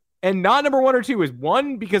 3 and not number 1 or 2 is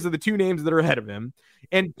 1, because of the 2 names that are ahead of him,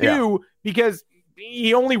 and 2, because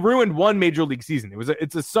he only ruined 1 major league season.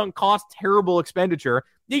 It's a sunk cost, terrible expenditure.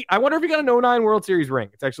 I wonder if he got an 09 World Series ring.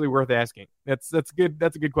 It's actually worth asking. That's good.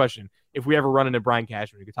 That's a good question. If we ever run into Brian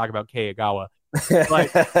Cashman, we could talk about Kei Igawa.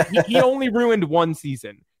 But he only ruined 1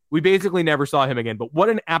 season. We basically never saw him again. But what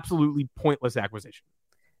an absolutely pointless acquisition.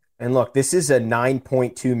 And look, this is a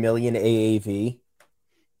 9.2 million AAV.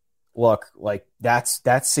 Look, like that's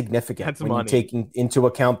significant. That's when money. You're taking into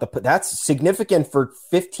account that's significant for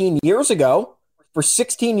 15 years ago. For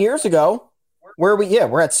 16 years ago,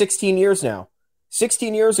 we're at 16 years now.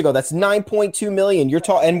 16 years ago, that's 9.2 million.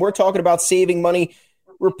 And we're talking about saving money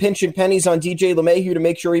were pinching pennies on DJ LeMahieu to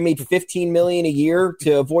make sure he made $15 million a year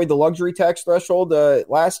to avoid the luxury tax threshold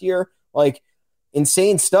last year. Like,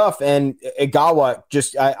 insane stuff. And Egawa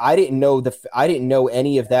just, I didn't know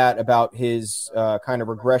any of that about his kind of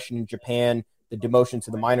regression in Japan, the demotion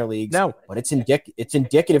to the minor leagues. No, but it's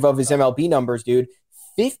indicative of his MLB numbers, dude.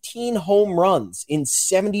 15 home runs in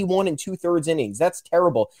 71 2/3 innings. That's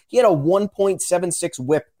terrible. He had a 1.76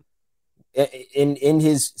 whip in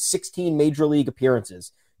his 16 major league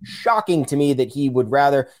appearances. Shocking to me that he would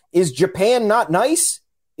rather. Is Japan not nice?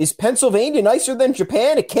 Is Pennsylvania nicer than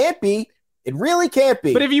Japan? It can't be. It really can't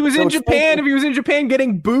be. But if he was in Japan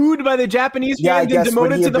getting booed by the Japanese fans and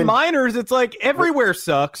demoted to the minors, it's like everywhere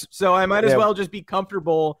sucks. So I might as well just be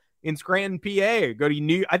comfortable in Scranton, PA. Go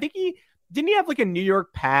to I think he have like a New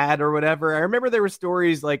York pad or whatever. I remember there were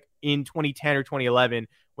stories like in 2010 or 2011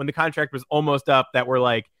 when the contract was almost up that were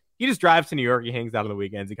like, he just drives to New York, he hangs out on the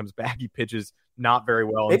weekends, he comes back, he pitches not very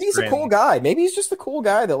well. Maybe he's a cool guy. Maybe he's just a cool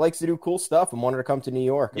guy that likes to do cool stuff and wanted to come to New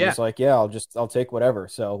York. And was like, I'll take whatever.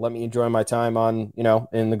 So let me enjoy my time on,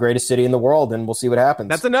 in the greatest city in the world, and we'll see what happens.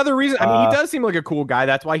 That's another reason. I mean, he does seem like a cool guy.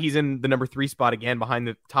 That's why he's in the number 3 spot again behind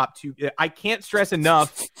the top 2. I can't stress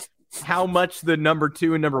enough how much the number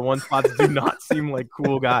 2 and number 1 spots do not seem like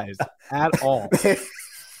cool guys at all.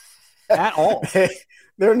 At all.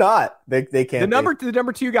 They're not. They can't. The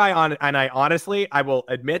number 2 guy on, and I will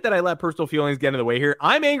admit that I let personal feelings get in the way here.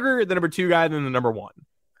 I'm angrier at the number 2 guy than the number 1,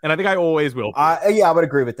 and I think I always will. Yeah, I would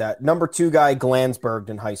agree with that. Number 2 guy, Glansberg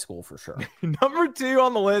in high school for sure. Number 2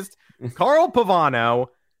 on the list, Carl Pavano,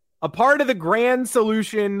 a part of the grand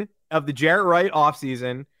solution of the Jarrett Wright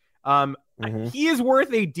offseason. He is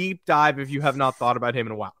worth a deep dive if you have not thought about him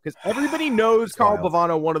in a while, because everybody knows Carl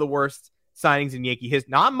Pavano, one of the worst signings in Yankee history,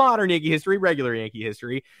 not modern Yankee history, regular Yankee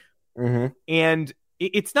history. And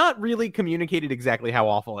it's not really communicated exactly how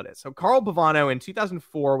awful it is. So Carl Pavano in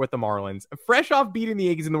 2004 with the Marlins, fresh off beating the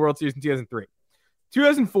Yankees in the World Series in 2003.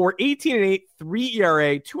 2004, 18-8, 3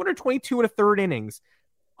 ERA, 222 1/3 innings,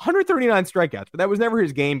 139 strikeouts, but that was never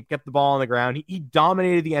his game. Kept the ball on the ground. He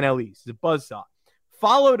dominated the NL East. He's a buzzsaw.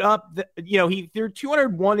 Followed up, he threw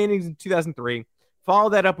 201 innings in 2003.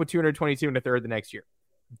 Followed that up with 222 1/3 the next year.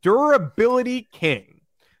 Durability king.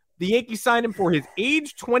 The Yankees signed him for his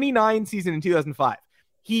age 29 season in 2005.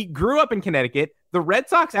 He grew up in Connecticut. The Red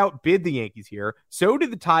Sox outbid the Yankees here. So did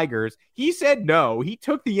the Tigers. He said no. He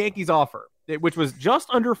took the Yankees offer, which was just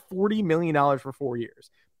under $40 million for 4 years.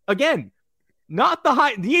 Again, not the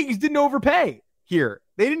high. The Yankees didn't overpay here.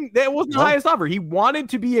 That wasn't the highest offer. He wanted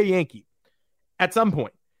to be a Yankee at some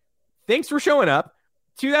point. Thanks for showing up.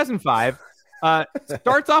 2005.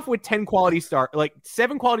 Starts off with 10 quality start, like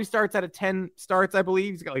 7 quality starts out of 10 starts, I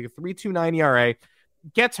believe. He's got like a 3.29 ERA.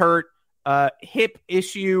 Gets hurt, hip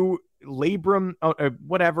issue, labrum,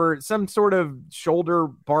 whatever, some sort of shoulder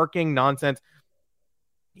barking nonsense.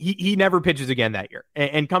 He never pitches again that year,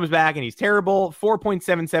 and comes back and he's terrible.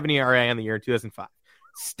 4.77 ERA on the year 2005.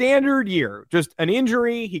 Standard year, just an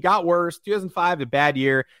injury. He got worse. 2005, a bad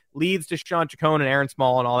year, leads to Sean Chacon and Aaron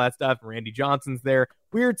Small and all that stuff. Randy Johnson's there.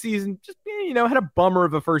 Weird season. Just, had a bummer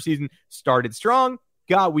of a first season. Started strong,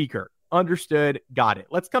 got weaker. Understood, got it.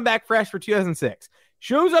 Let's come back fresh for 2006.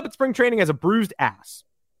 Shows up at spring training as a bruised ass.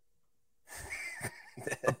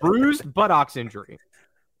 A bruised buttocks injury.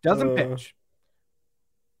 Doesn't pitch.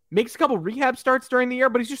 Makes a couple rehab starts during the year,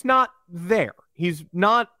 but he's just not there. He's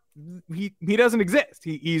not. He doesn't exist.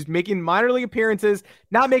 He's making minor league appearances,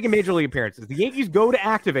 not making major league appearances. The Yankees go to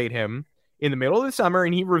activate him in the middle of the summer,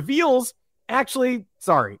 and he reveals, actually,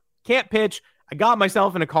 sorry, can't pitch. I got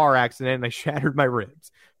myself in a car accident, and I shattered my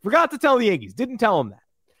ribs. Forgot to tell the Yankees. Didn't tell him that.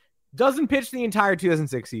 Doesn't pitch the entire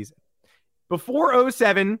 2006 season. Before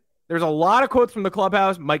 2007, there's a lot of quotes from the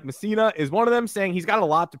clubhouse. Mike Messina is one of them, saying he's got a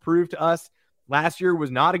lot to prove to us. Last year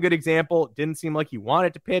was not a good example. It didn't seem like he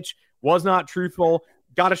wanted to pitch. Was not truthful.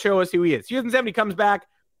 Got to show us who he is. 2007, he comes back,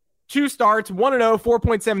 2 starts, 1-0,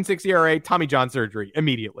 4.76 ERA, Tommy John surgery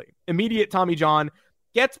immediately. Immediate Tommy John.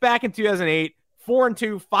 Gets back in 2008,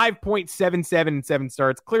 4-2, 5.77 in 7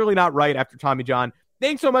 starts. Clearly not right after Tommy John.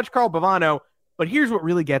 Thanks so much, Carl Pavano. But here's what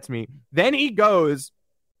really gets me. Then he goes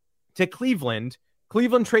to Cleveland.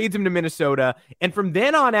 Cleveland trades him to Minnesota. And from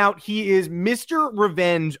then on out, he is Mr.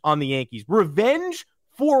 Revenge on the Yankees. Revenge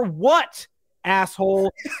for what?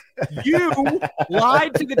 Asshole. You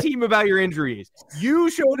lied to the team about your injuries. You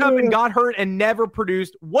showed up and got hurt and never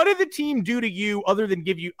produced. What did the team do to you other than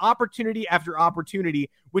give you opportunity after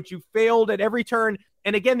opportunity, which you failed at every turn?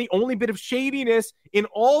 And again, the only bit of shadiness in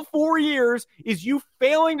all 4 years is you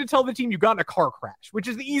failing to tell the team you got in a car crash, which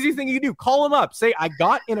is the easiest thing you can do. Call them up. Say, I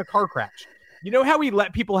got in a car crash. You know how we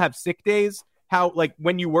let people have sick days? how, like,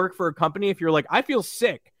 when you work for a company, if you're like, I feel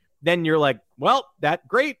sick, then you're like, well, that's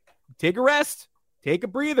great. Take a rest, take a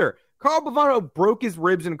breather. Carl Pavano broke his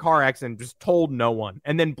ribs in a car accident, just told no one,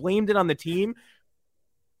 and then blamed it on the team.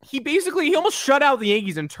 He almost shut out the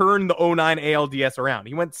Yankees and turned the 2009 ALDS around.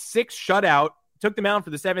 He went 6 shutout, took them out for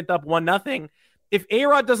the 7th up 1-0. If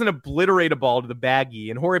A-Rod doesn't obliterate a ball to the baggie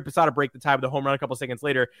and Jorge Posada break the tie with a home run a couple seconds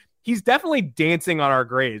later, he's definitely dancing on our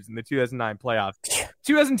graves in the 2009 playoffs.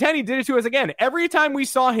 2010, he did it to us again. Every time we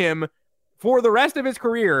saw him for the rest of his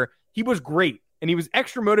career, he was great, and he was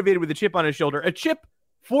extra motivated with a chip on his shoulder. A chip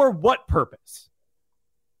for what purpose?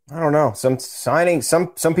 I don't know.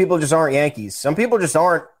 Some people just aren't Yankees. Some people just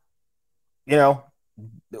aren't, Carl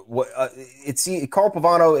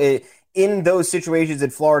Pavano, in those situations in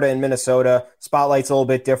Florida and Minnesota, spotlight's a little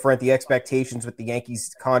bit different. The expectations with the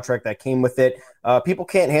Yankees contract that came with it, people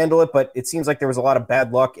can't handle it, but it seems like there was a lot of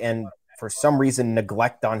bad luck and for some reason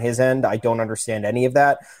neglect on his end. I don't understand any of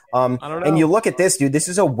that. I don't know. And you look at this, dude, this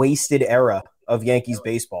is a wasted era of Yankees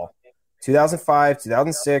baseball. 2005,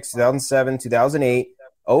 2006, 2007, 2008,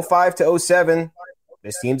 05 to 07,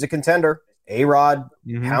 this team's a contender. A-Rod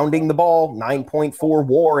pounding the ball, 9.4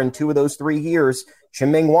 WAR in 2 of those 3 years.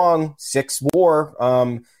 Chien-Ming Wang, 6 WAR.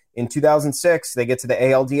 In 2006, they get to the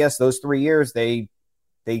ALDS. Those 3 years, they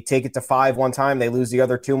take it to 5 one time. They lose the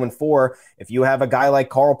other 2 and 4. If you have a guy like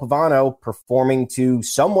Carl Pavano performing to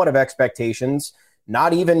somewhat of expectations,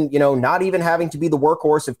 not even having to be the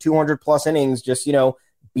workhorse of 200+ innings, just,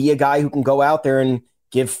 be a guy who can go out there and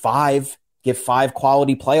give 5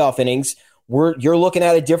 quality playoff innings. You're looking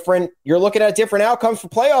at different outcomes for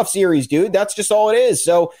playoff series, dude. That's just all it is.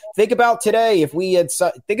 So think about today.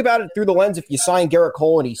 Think about it through the lens. If you sign Garrett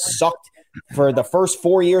Cole and he sucked for the first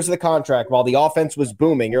 4 years of the contract while the offense was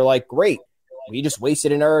booming, you're like, great. We just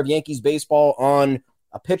wasted an era of Yankees baseball on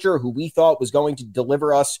a pitcher who we thought was going to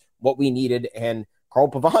deliver us what we needed. And Carl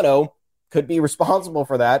Pavano could be responsible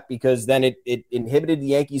for that, because then it inhibited the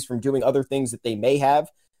Yankees from doing other things that they may have.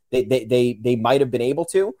 They might have been able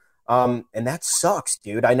to. And that sucks,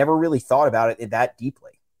 dude. I never really thought about it that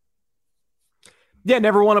deeply. Yeah,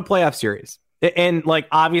 never won a playoff series. And, like,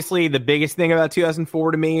 obviously the biggest thing about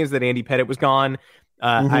 2004 to me is that Andy Pettitte was gone.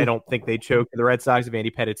 I don't think they choked the Red Sox if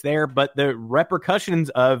Andy Pettitte's there. But the repercussions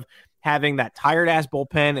of having that tired-ass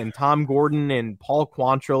bullpen and Tom Gordon and Paul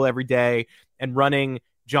Quantrill every day and running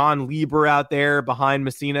John Lieber out there behind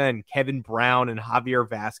Messina and Kevin Brown and Javier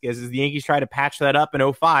Vasquez, as the Yankees try to patch that up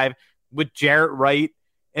in 05 with Jarrett Wright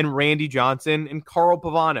and Randy Johnson and Carl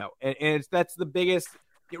Pavano. And that's the biggest.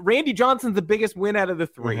 Randy Johnson's the biggest win out of the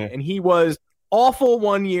 3. And he was awful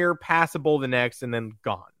 1 year, passable the next, and then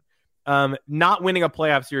gone. Not winning a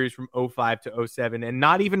playoff series from 05 to 07 and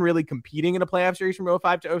not even really competing in a playoff series from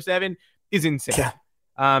 05 to 07 is insane. Yeah.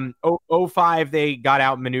 05, they got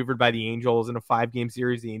outmaneuvered by the Angels in a 5-game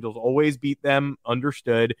series. The Angels always beat them,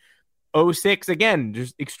 understood. 06, again,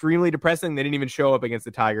 just extremely depressing. They didn't even show up against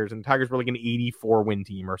the Tigers, and the Tigers were like an 84-win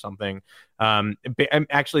team or something.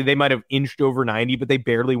 Actually, they might have inched over 90, but they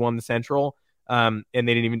barely won the Central. And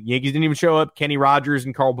Yankees didn't even show up. Kenny Rogers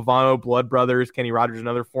and Carl Pavano, blood brothers. Kenny Rogers,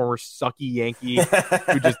 another former sucky Yankee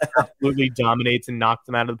who just absolutely dominates and knocks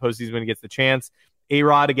them out of the postseason when he gets the chance.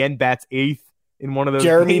 A-Rod, again, bats 8th in one of those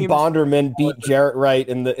Jeremy games. Bonderman beat Jarrett Wright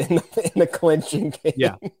in the clinching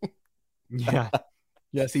game. Yeah.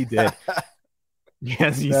 Yes, he did.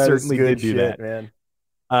 Yes, he certainly did do that, man.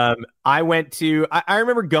 I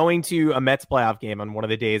remember going to a Mets playoff game on one of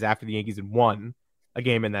the days after the Yankees had won a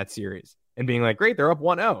game in that series and being like, great, they're up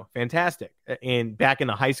 1-0. Fantastic. And back in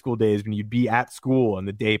the high school days when you'd be at school and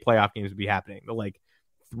the day playoff games would be happening, the like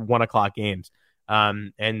 1:00 games.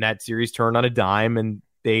 And that series turned on a dime, and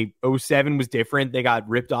 07 was different. They got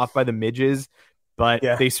ripped off by the midges, but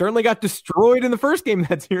they certainly got destroyed in the first game of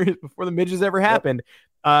that series before the midges ever happened.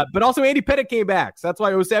 But also Andy Pettitte came back. So that's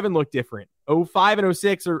why 07 looked different. 05 and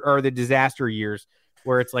 06 are the disaster years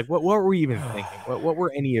where it's like, what were we even thinking? What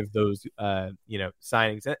were any of those,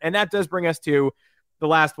 signings? And that does bring us to the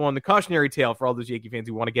last one, the cautionary tale for all those Yankee fans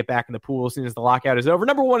who want to get back in the pool as soon as the lockout is over.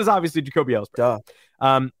 Number one is obviously Jacoby Ellsbury.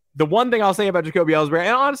 The one thing I'll say about Jacoby Ellsbury,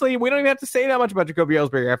 and honestly, we don't even have to say that much about Jacoby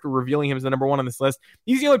Ellsbury after revealing him as the number 1 on this list.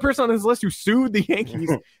 He's the only person on this list who sued the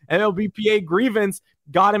Yankees. MLBPA grievance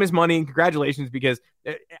got him his money, and congratulations, because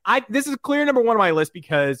this is clear number 1 on my list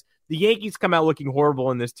because the Yankees come out looking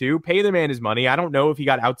horrible in this too. Pay the man his money. I don't know if he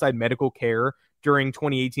got outside medical care during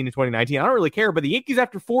 2018 to 2019. I don't really care, but the Yankees,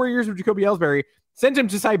 after 4 years of Jacoby Ellsbury, sent him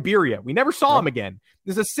to Siberia. We never saw him again.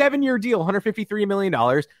 This is a 7-year deal, $153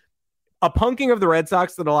 million. A punking of the Red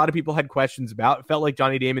Sox that a lot of people had questions about. It felt like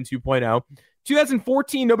Johnny Damon 2.0.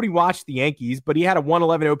 2014, nobody watched the Yankees, but he had a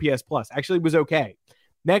 111 OPS plus. Actually was okay.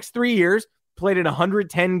 Next 3 years, played in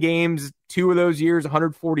 110 games, 2 of those years,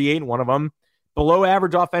 148 in one of them. Below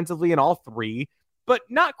average offensively in all 3, but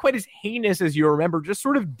not quite as heinous as you remember, just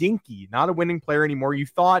sort of dinky, not a winning player anymore. You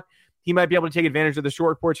thought he might be able to take advantage of the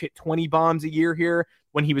short porch, hit 20 bombs a year here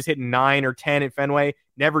when he was hitting 9 or 10 at Fenway.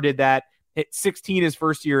 Never did that. Hit 16 his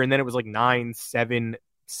first year, and then it was like 9, 7,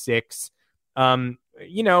 6.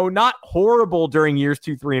 Not horrible during years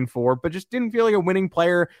 2, 3, and 4, but just didn't feel like a winning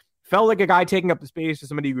player. Felt like a guy taking up the space to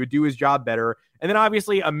somebody who would do his job better. And then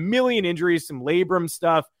obviously a million injuries, some labrum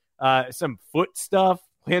stuff, some foot stuff,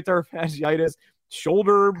 plantar fasciitis,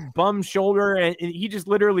 bum shoulder, and he just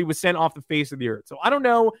literally was sent off the face of the earth. So I don't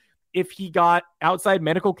know if he got outside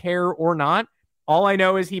medical care or not. All I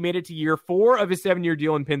know is he made it to year 4 of his 7-year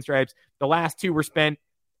deal in pinstripes. The last 2 were spent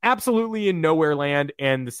absolutely in nowhere land,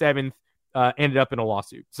 and the 7th ended up in a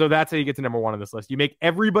lawsuit. So that's how you get to number 1 on this list. You make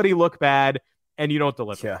everybody look bad, and you don't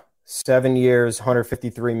deliver. Yeah, 7 years,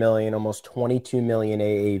 153 million, almost 22 million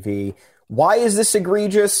AAV. Why is this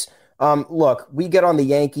egregious? Look, we get on the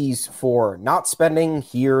Yankees for not spending.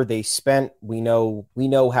 Here they spent. We know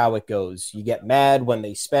how it goes. You get mad when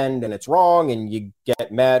they spend and it's wrong, and you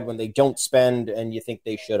get mad when they don't spend and you think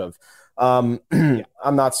they should have. I'm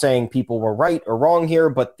not saying people were right or wrong here,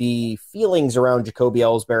 but the feelings around Jacoby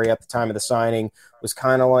Ellsbury at the time of the signing was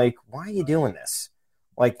kind of like, why are you doing this?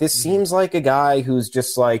 Like, this seems like a guy who's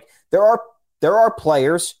just like, there are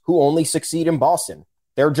players who only succeed in Boston.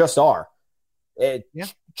 There just are.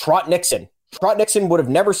 Trot Nixon would have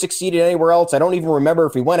never succeeded anywhere else. I don't even remember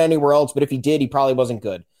if he went anywhere else, but if he did, he probably wasn't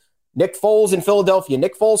good. Nick Foles in Philadelphia.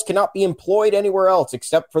 Nick Foles cannot be employed anywhere else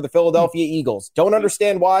except for the Philadelphia Eagles. Don't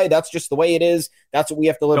understand why. That's just the way it is. That's what we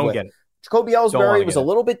have to live with. Get it. Jacoby Ellsbury was a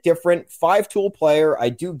little bit different. 5-tool player. I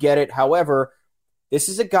do get it. However, this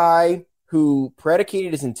is a guy who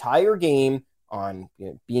predicated his entire game on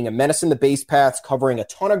being a menace in the base paths, covering a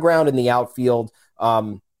ton of ground in the outfield,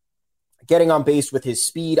 getting on base with his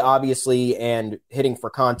speed, obviously, and hitting for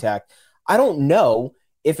contact. I don't know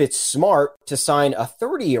if it's smart to sign a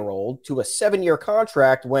 30-year-old to a 7-year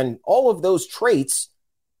contract when all of those traits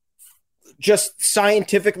just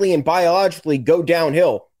scientifically and biologically go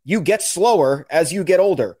downhill. You get slower as you get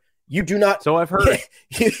older. You do not. So I've heard.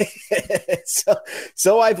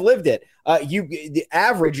 So I've lived it. The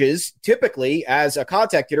averages typically as a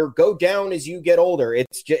contact hitter go down as you get older.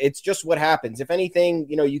 It's just what happens. If anything,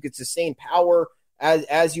 you could sustain power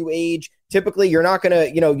as you age. Typically, you're not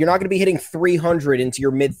gonna be hitting 300 into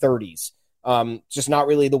your mid 30s. Just not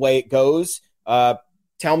really the way it goes.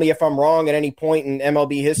 Tell me if I'm wrong at any point in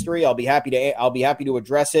MLB history. I'll be happy to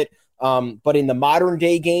address it. But in the modern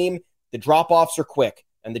day game, the drop offs are quick.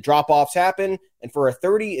 And the drop-offs happen. And for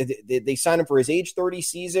they sign him for his age 30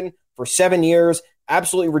 season for 7 years.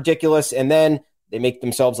 Absolutely ridiculous. And then they make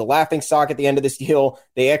themselves a laughingstock at the end of this deal.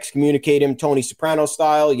 They excommunicate him Tony Soprano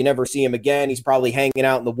style. You never see him again. He's probably hanging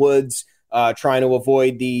out in the woods, trying to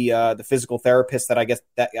avoid the physical therapist that I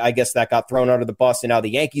guess that got thrown under the bus, and now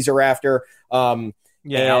the Yankees are after. Out in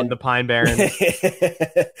the Pine Barrens.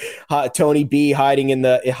 Tony B hiding in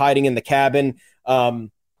the cabin.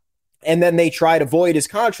 And then they try to void his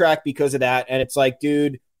contract because of that. And it's like,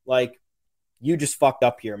 dude, you just fucked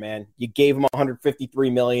up here, man. You gave him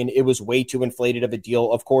 $153 million. It was way too inflated of a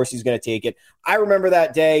deal. Of course he's going to take it. I remember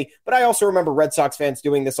that day, but I also remember Red Sox fans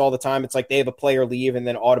doing this all the time. It's like they have a player leave and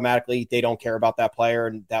then automatically they don't care about that player,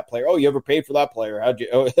 and that player, oh, you ever paid for that player? How'd you?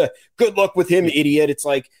 Oh, good luck with him, idiot. It's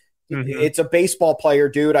like, It's a baseball player,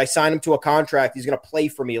 dude. I signed him to a contract. He's going to play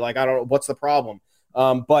for me. Like, I don't know. What's the problem?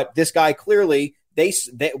 But this guy clearly, they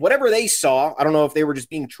whatever they saw, I don't know if they were just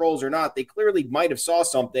being trolls or not. They clearly might have saw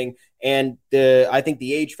something, and I think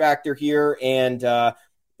the age factor here, and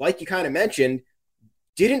like you kind of mentioned,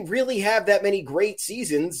 didn't really have that many great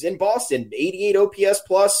seasons in Boston. 88 OPS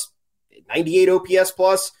plus, 98 OPS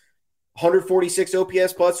plus, 146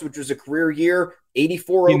 OPS plus, which was a career year,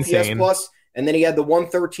 84 Insane. OPS plus, and then he had the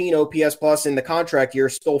 113 OPS plus in the contract year,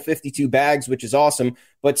 stole 52 bags, which is awesome,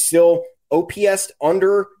 but still OPS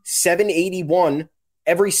under 781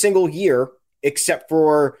 every single year except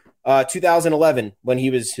for 2011 when he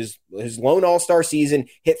was his lone all-star season,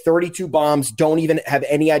 hit 32 bombs. Don't even have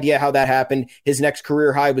any idea how that happened. His next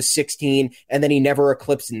career high was 16, and then he never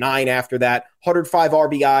eclipsed 9 after that. 105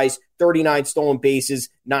 RBIs, 39 stolen bases,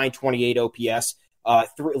 928 OPS.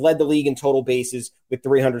 Led the league in total bases with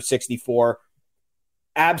 364.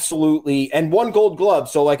 Absolutely. And 1 Gold Glove.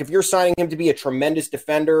 So, if you're signing him to be a tremendous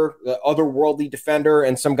defender, otherworldly defender,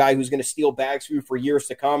 and some guy who's going to steal bags for you for years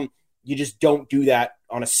to come, you just don't do that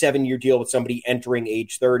on a 7-year deal with somebody entering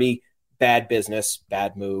age 30. Bad business,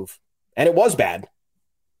 bad move. And it was bad.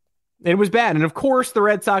 It was bad. And of course, the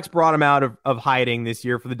Red Sox brought him out of hiding this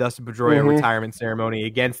year for the Dustin Pedroia retirement ceremony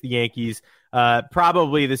against the Yankees.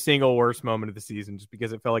 Probably the single worst moment of the season, just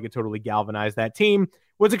because it felt like it totally galvanized that team.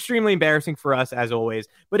 Was extremely embarrassing for us, as always.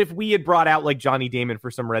 But if we had brought out like Johnny Damon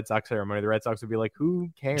for some Red Sox ceremony, the Red Sox would be like, who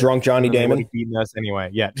cares? Drunk Johnny Damon? Beating us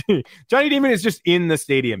anyway. Yeah. Johnny Damon is just in the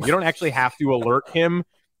stadium. You don't actually have to alert him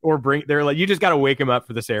or they're like, you just got to wake him up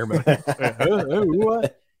for the ceremony.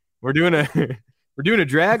 What? We're doing a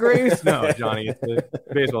drag race? No, Johnny, it's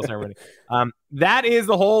a baseball ceremony. That is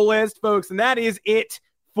the whole list, folks, and that is it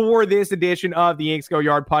for this edition of the Yanks Go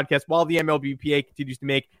Yard podcast. While the MLBPA continues to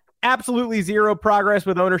make absolutely zero progress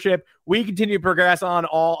with ownership, we continue to progress on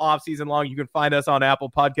all offseason long. You can find us on Apple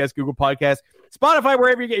Podcasts, Google Podcasts, Spotify,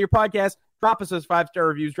 wherever you get your podcasts. Drop us those 5-star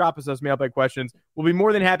reviews. Drop us those mailbag questions. We'll be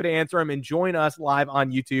more than happy to answer them, and join us live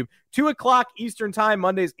on YouTube, 2 o'clock Eastern time,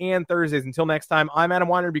 Mondays and Thursdays. Until next time, I'm Adam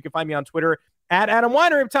Weiner. You can find me on Twitter at Adam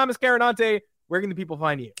Weiner. Thomas Carinante, where can the people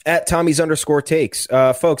find you? At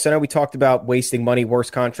Tommy's_takes. Folks, I know we talked about wasting money,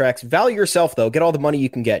 worst contracts. Value yourself, though. Get all the money you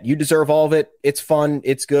can get. You deserve all of it. It's fun.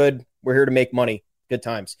 It's good. We're here to make money. Good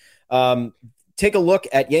times. Take a look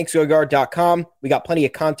at yanksgoyard.com. We got plenty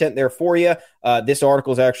of content there for you. This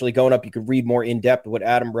article is actually going up. You can read more in depth of what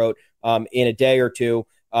Adam wrote in a day or two.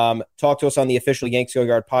 Talk to us on the official Yanks Go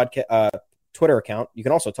Yard podcast Twitter account. You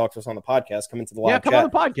can also talk to us on the podcast. Come into the live chat. Yeah, come on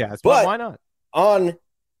the podcast. But why not? On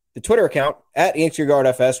the Twitter account at Yanks Go Yard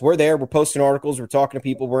FS, we're there. We're posting articles. We're talking to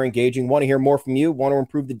people. We're engaging. Want to hear more from you. Want to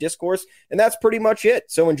improve the discourse. And that's pretty much it.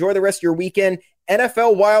 So enjoy the rest of your weekend.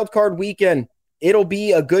 NFL wildcard weekend. It'll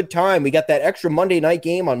be a good time. We got that extra Monday night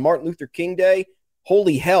game on Martin Luther King Day.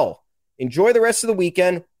 Holy hell. Enjoy the rest of the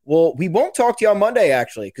weekend. Well, we won't talk to you on Monday,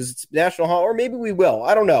 actually, because it's National Holiday, or maybe we will.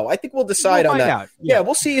 I don't know. I think we'll decide on that. Yeah,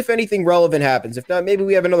 we'll see if anything relevant happens. If not, maybe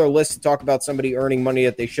we have another list to talk about somebody earning money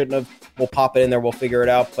that they shouldn't have. We'll pop it in there. We'll figure it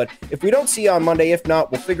out. But if we don't see you on Monday, if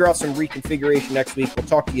not, we'll figure out some reconfiguration next week. We'll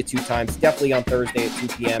talk to you 2 times, definitely on Thursday at 2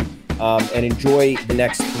 p.m. And enjoy the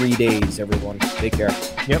next 3 days, everyone. Take care.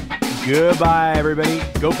 Yep. Goodbye, everybody.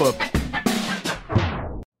 Go football.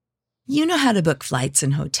 You know how to book flights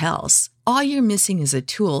and hotels. All you're missing is a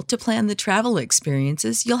tool to plan the travel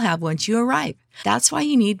experiences you'll have once you arrive. That's why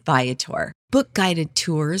you need Viator. Book guided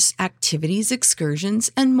tours, activities,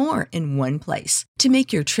 excursions, and more in one place to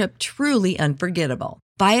make your trip truly unforgettable.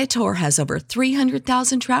 Viator has over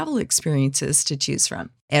 300,000 travel experiences to choose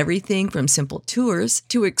from. Everything from simple tours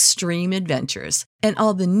to extreme adventures and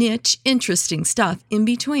all the niche, interesting stuff in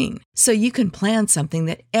between. So you can plan something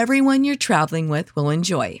that everyone you're traveling with will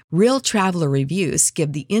enjoy. Real traveler reviews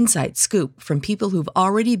give the inside scoop from people who've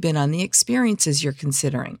already been on the experiences you're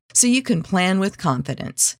considering. So you can plan with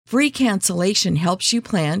confidence. Free cancellation helps you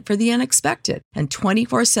plan for the unexpected. And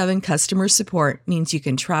 24/7 customer support means you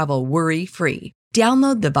can travel worry-free.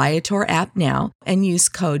 Download the Viator app now and use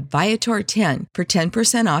code Viator10 for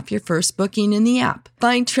 10% off your first booking in the app.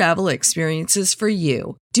 Find travel experiences for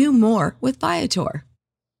you. Do more with Viator.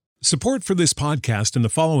 Support for this podcast and the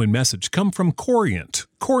following message come from Corient.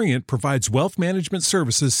 Corient provides wealth management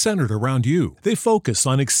services centered around you. They focus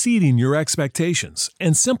on exceeding your expectations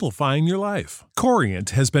and simplifying your life.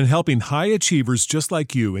 Corient has been helping high achievers just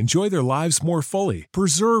like you enjoy their lives more fully,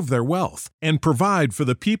 preserve their wealth, and provide for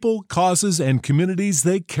the people, causes, and communities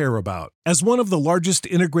they care about. As one of the largest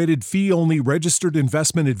integrated fee-only registered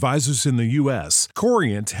investment advisors in the U.S.,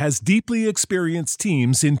 Corient has deeply experienced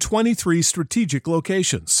teams in 23 strategic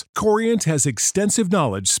locations. Corient has extensive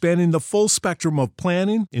knowledge spanning the full spectrum of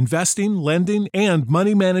planning, investing, lending, and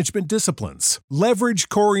money management disciplines. Leverage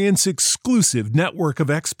Corient's exclusive network of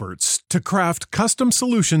experts to craft custom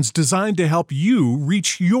solutions designed to help you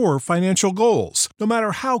reach your financial goals, no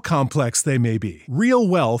matter how complex they may be. Real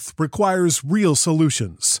wealth requires real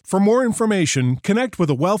solutions. For more information, connect with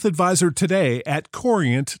a wealth advisor today at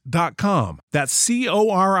Corient.com. That's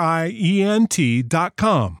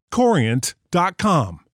Corient.com. Corient.com.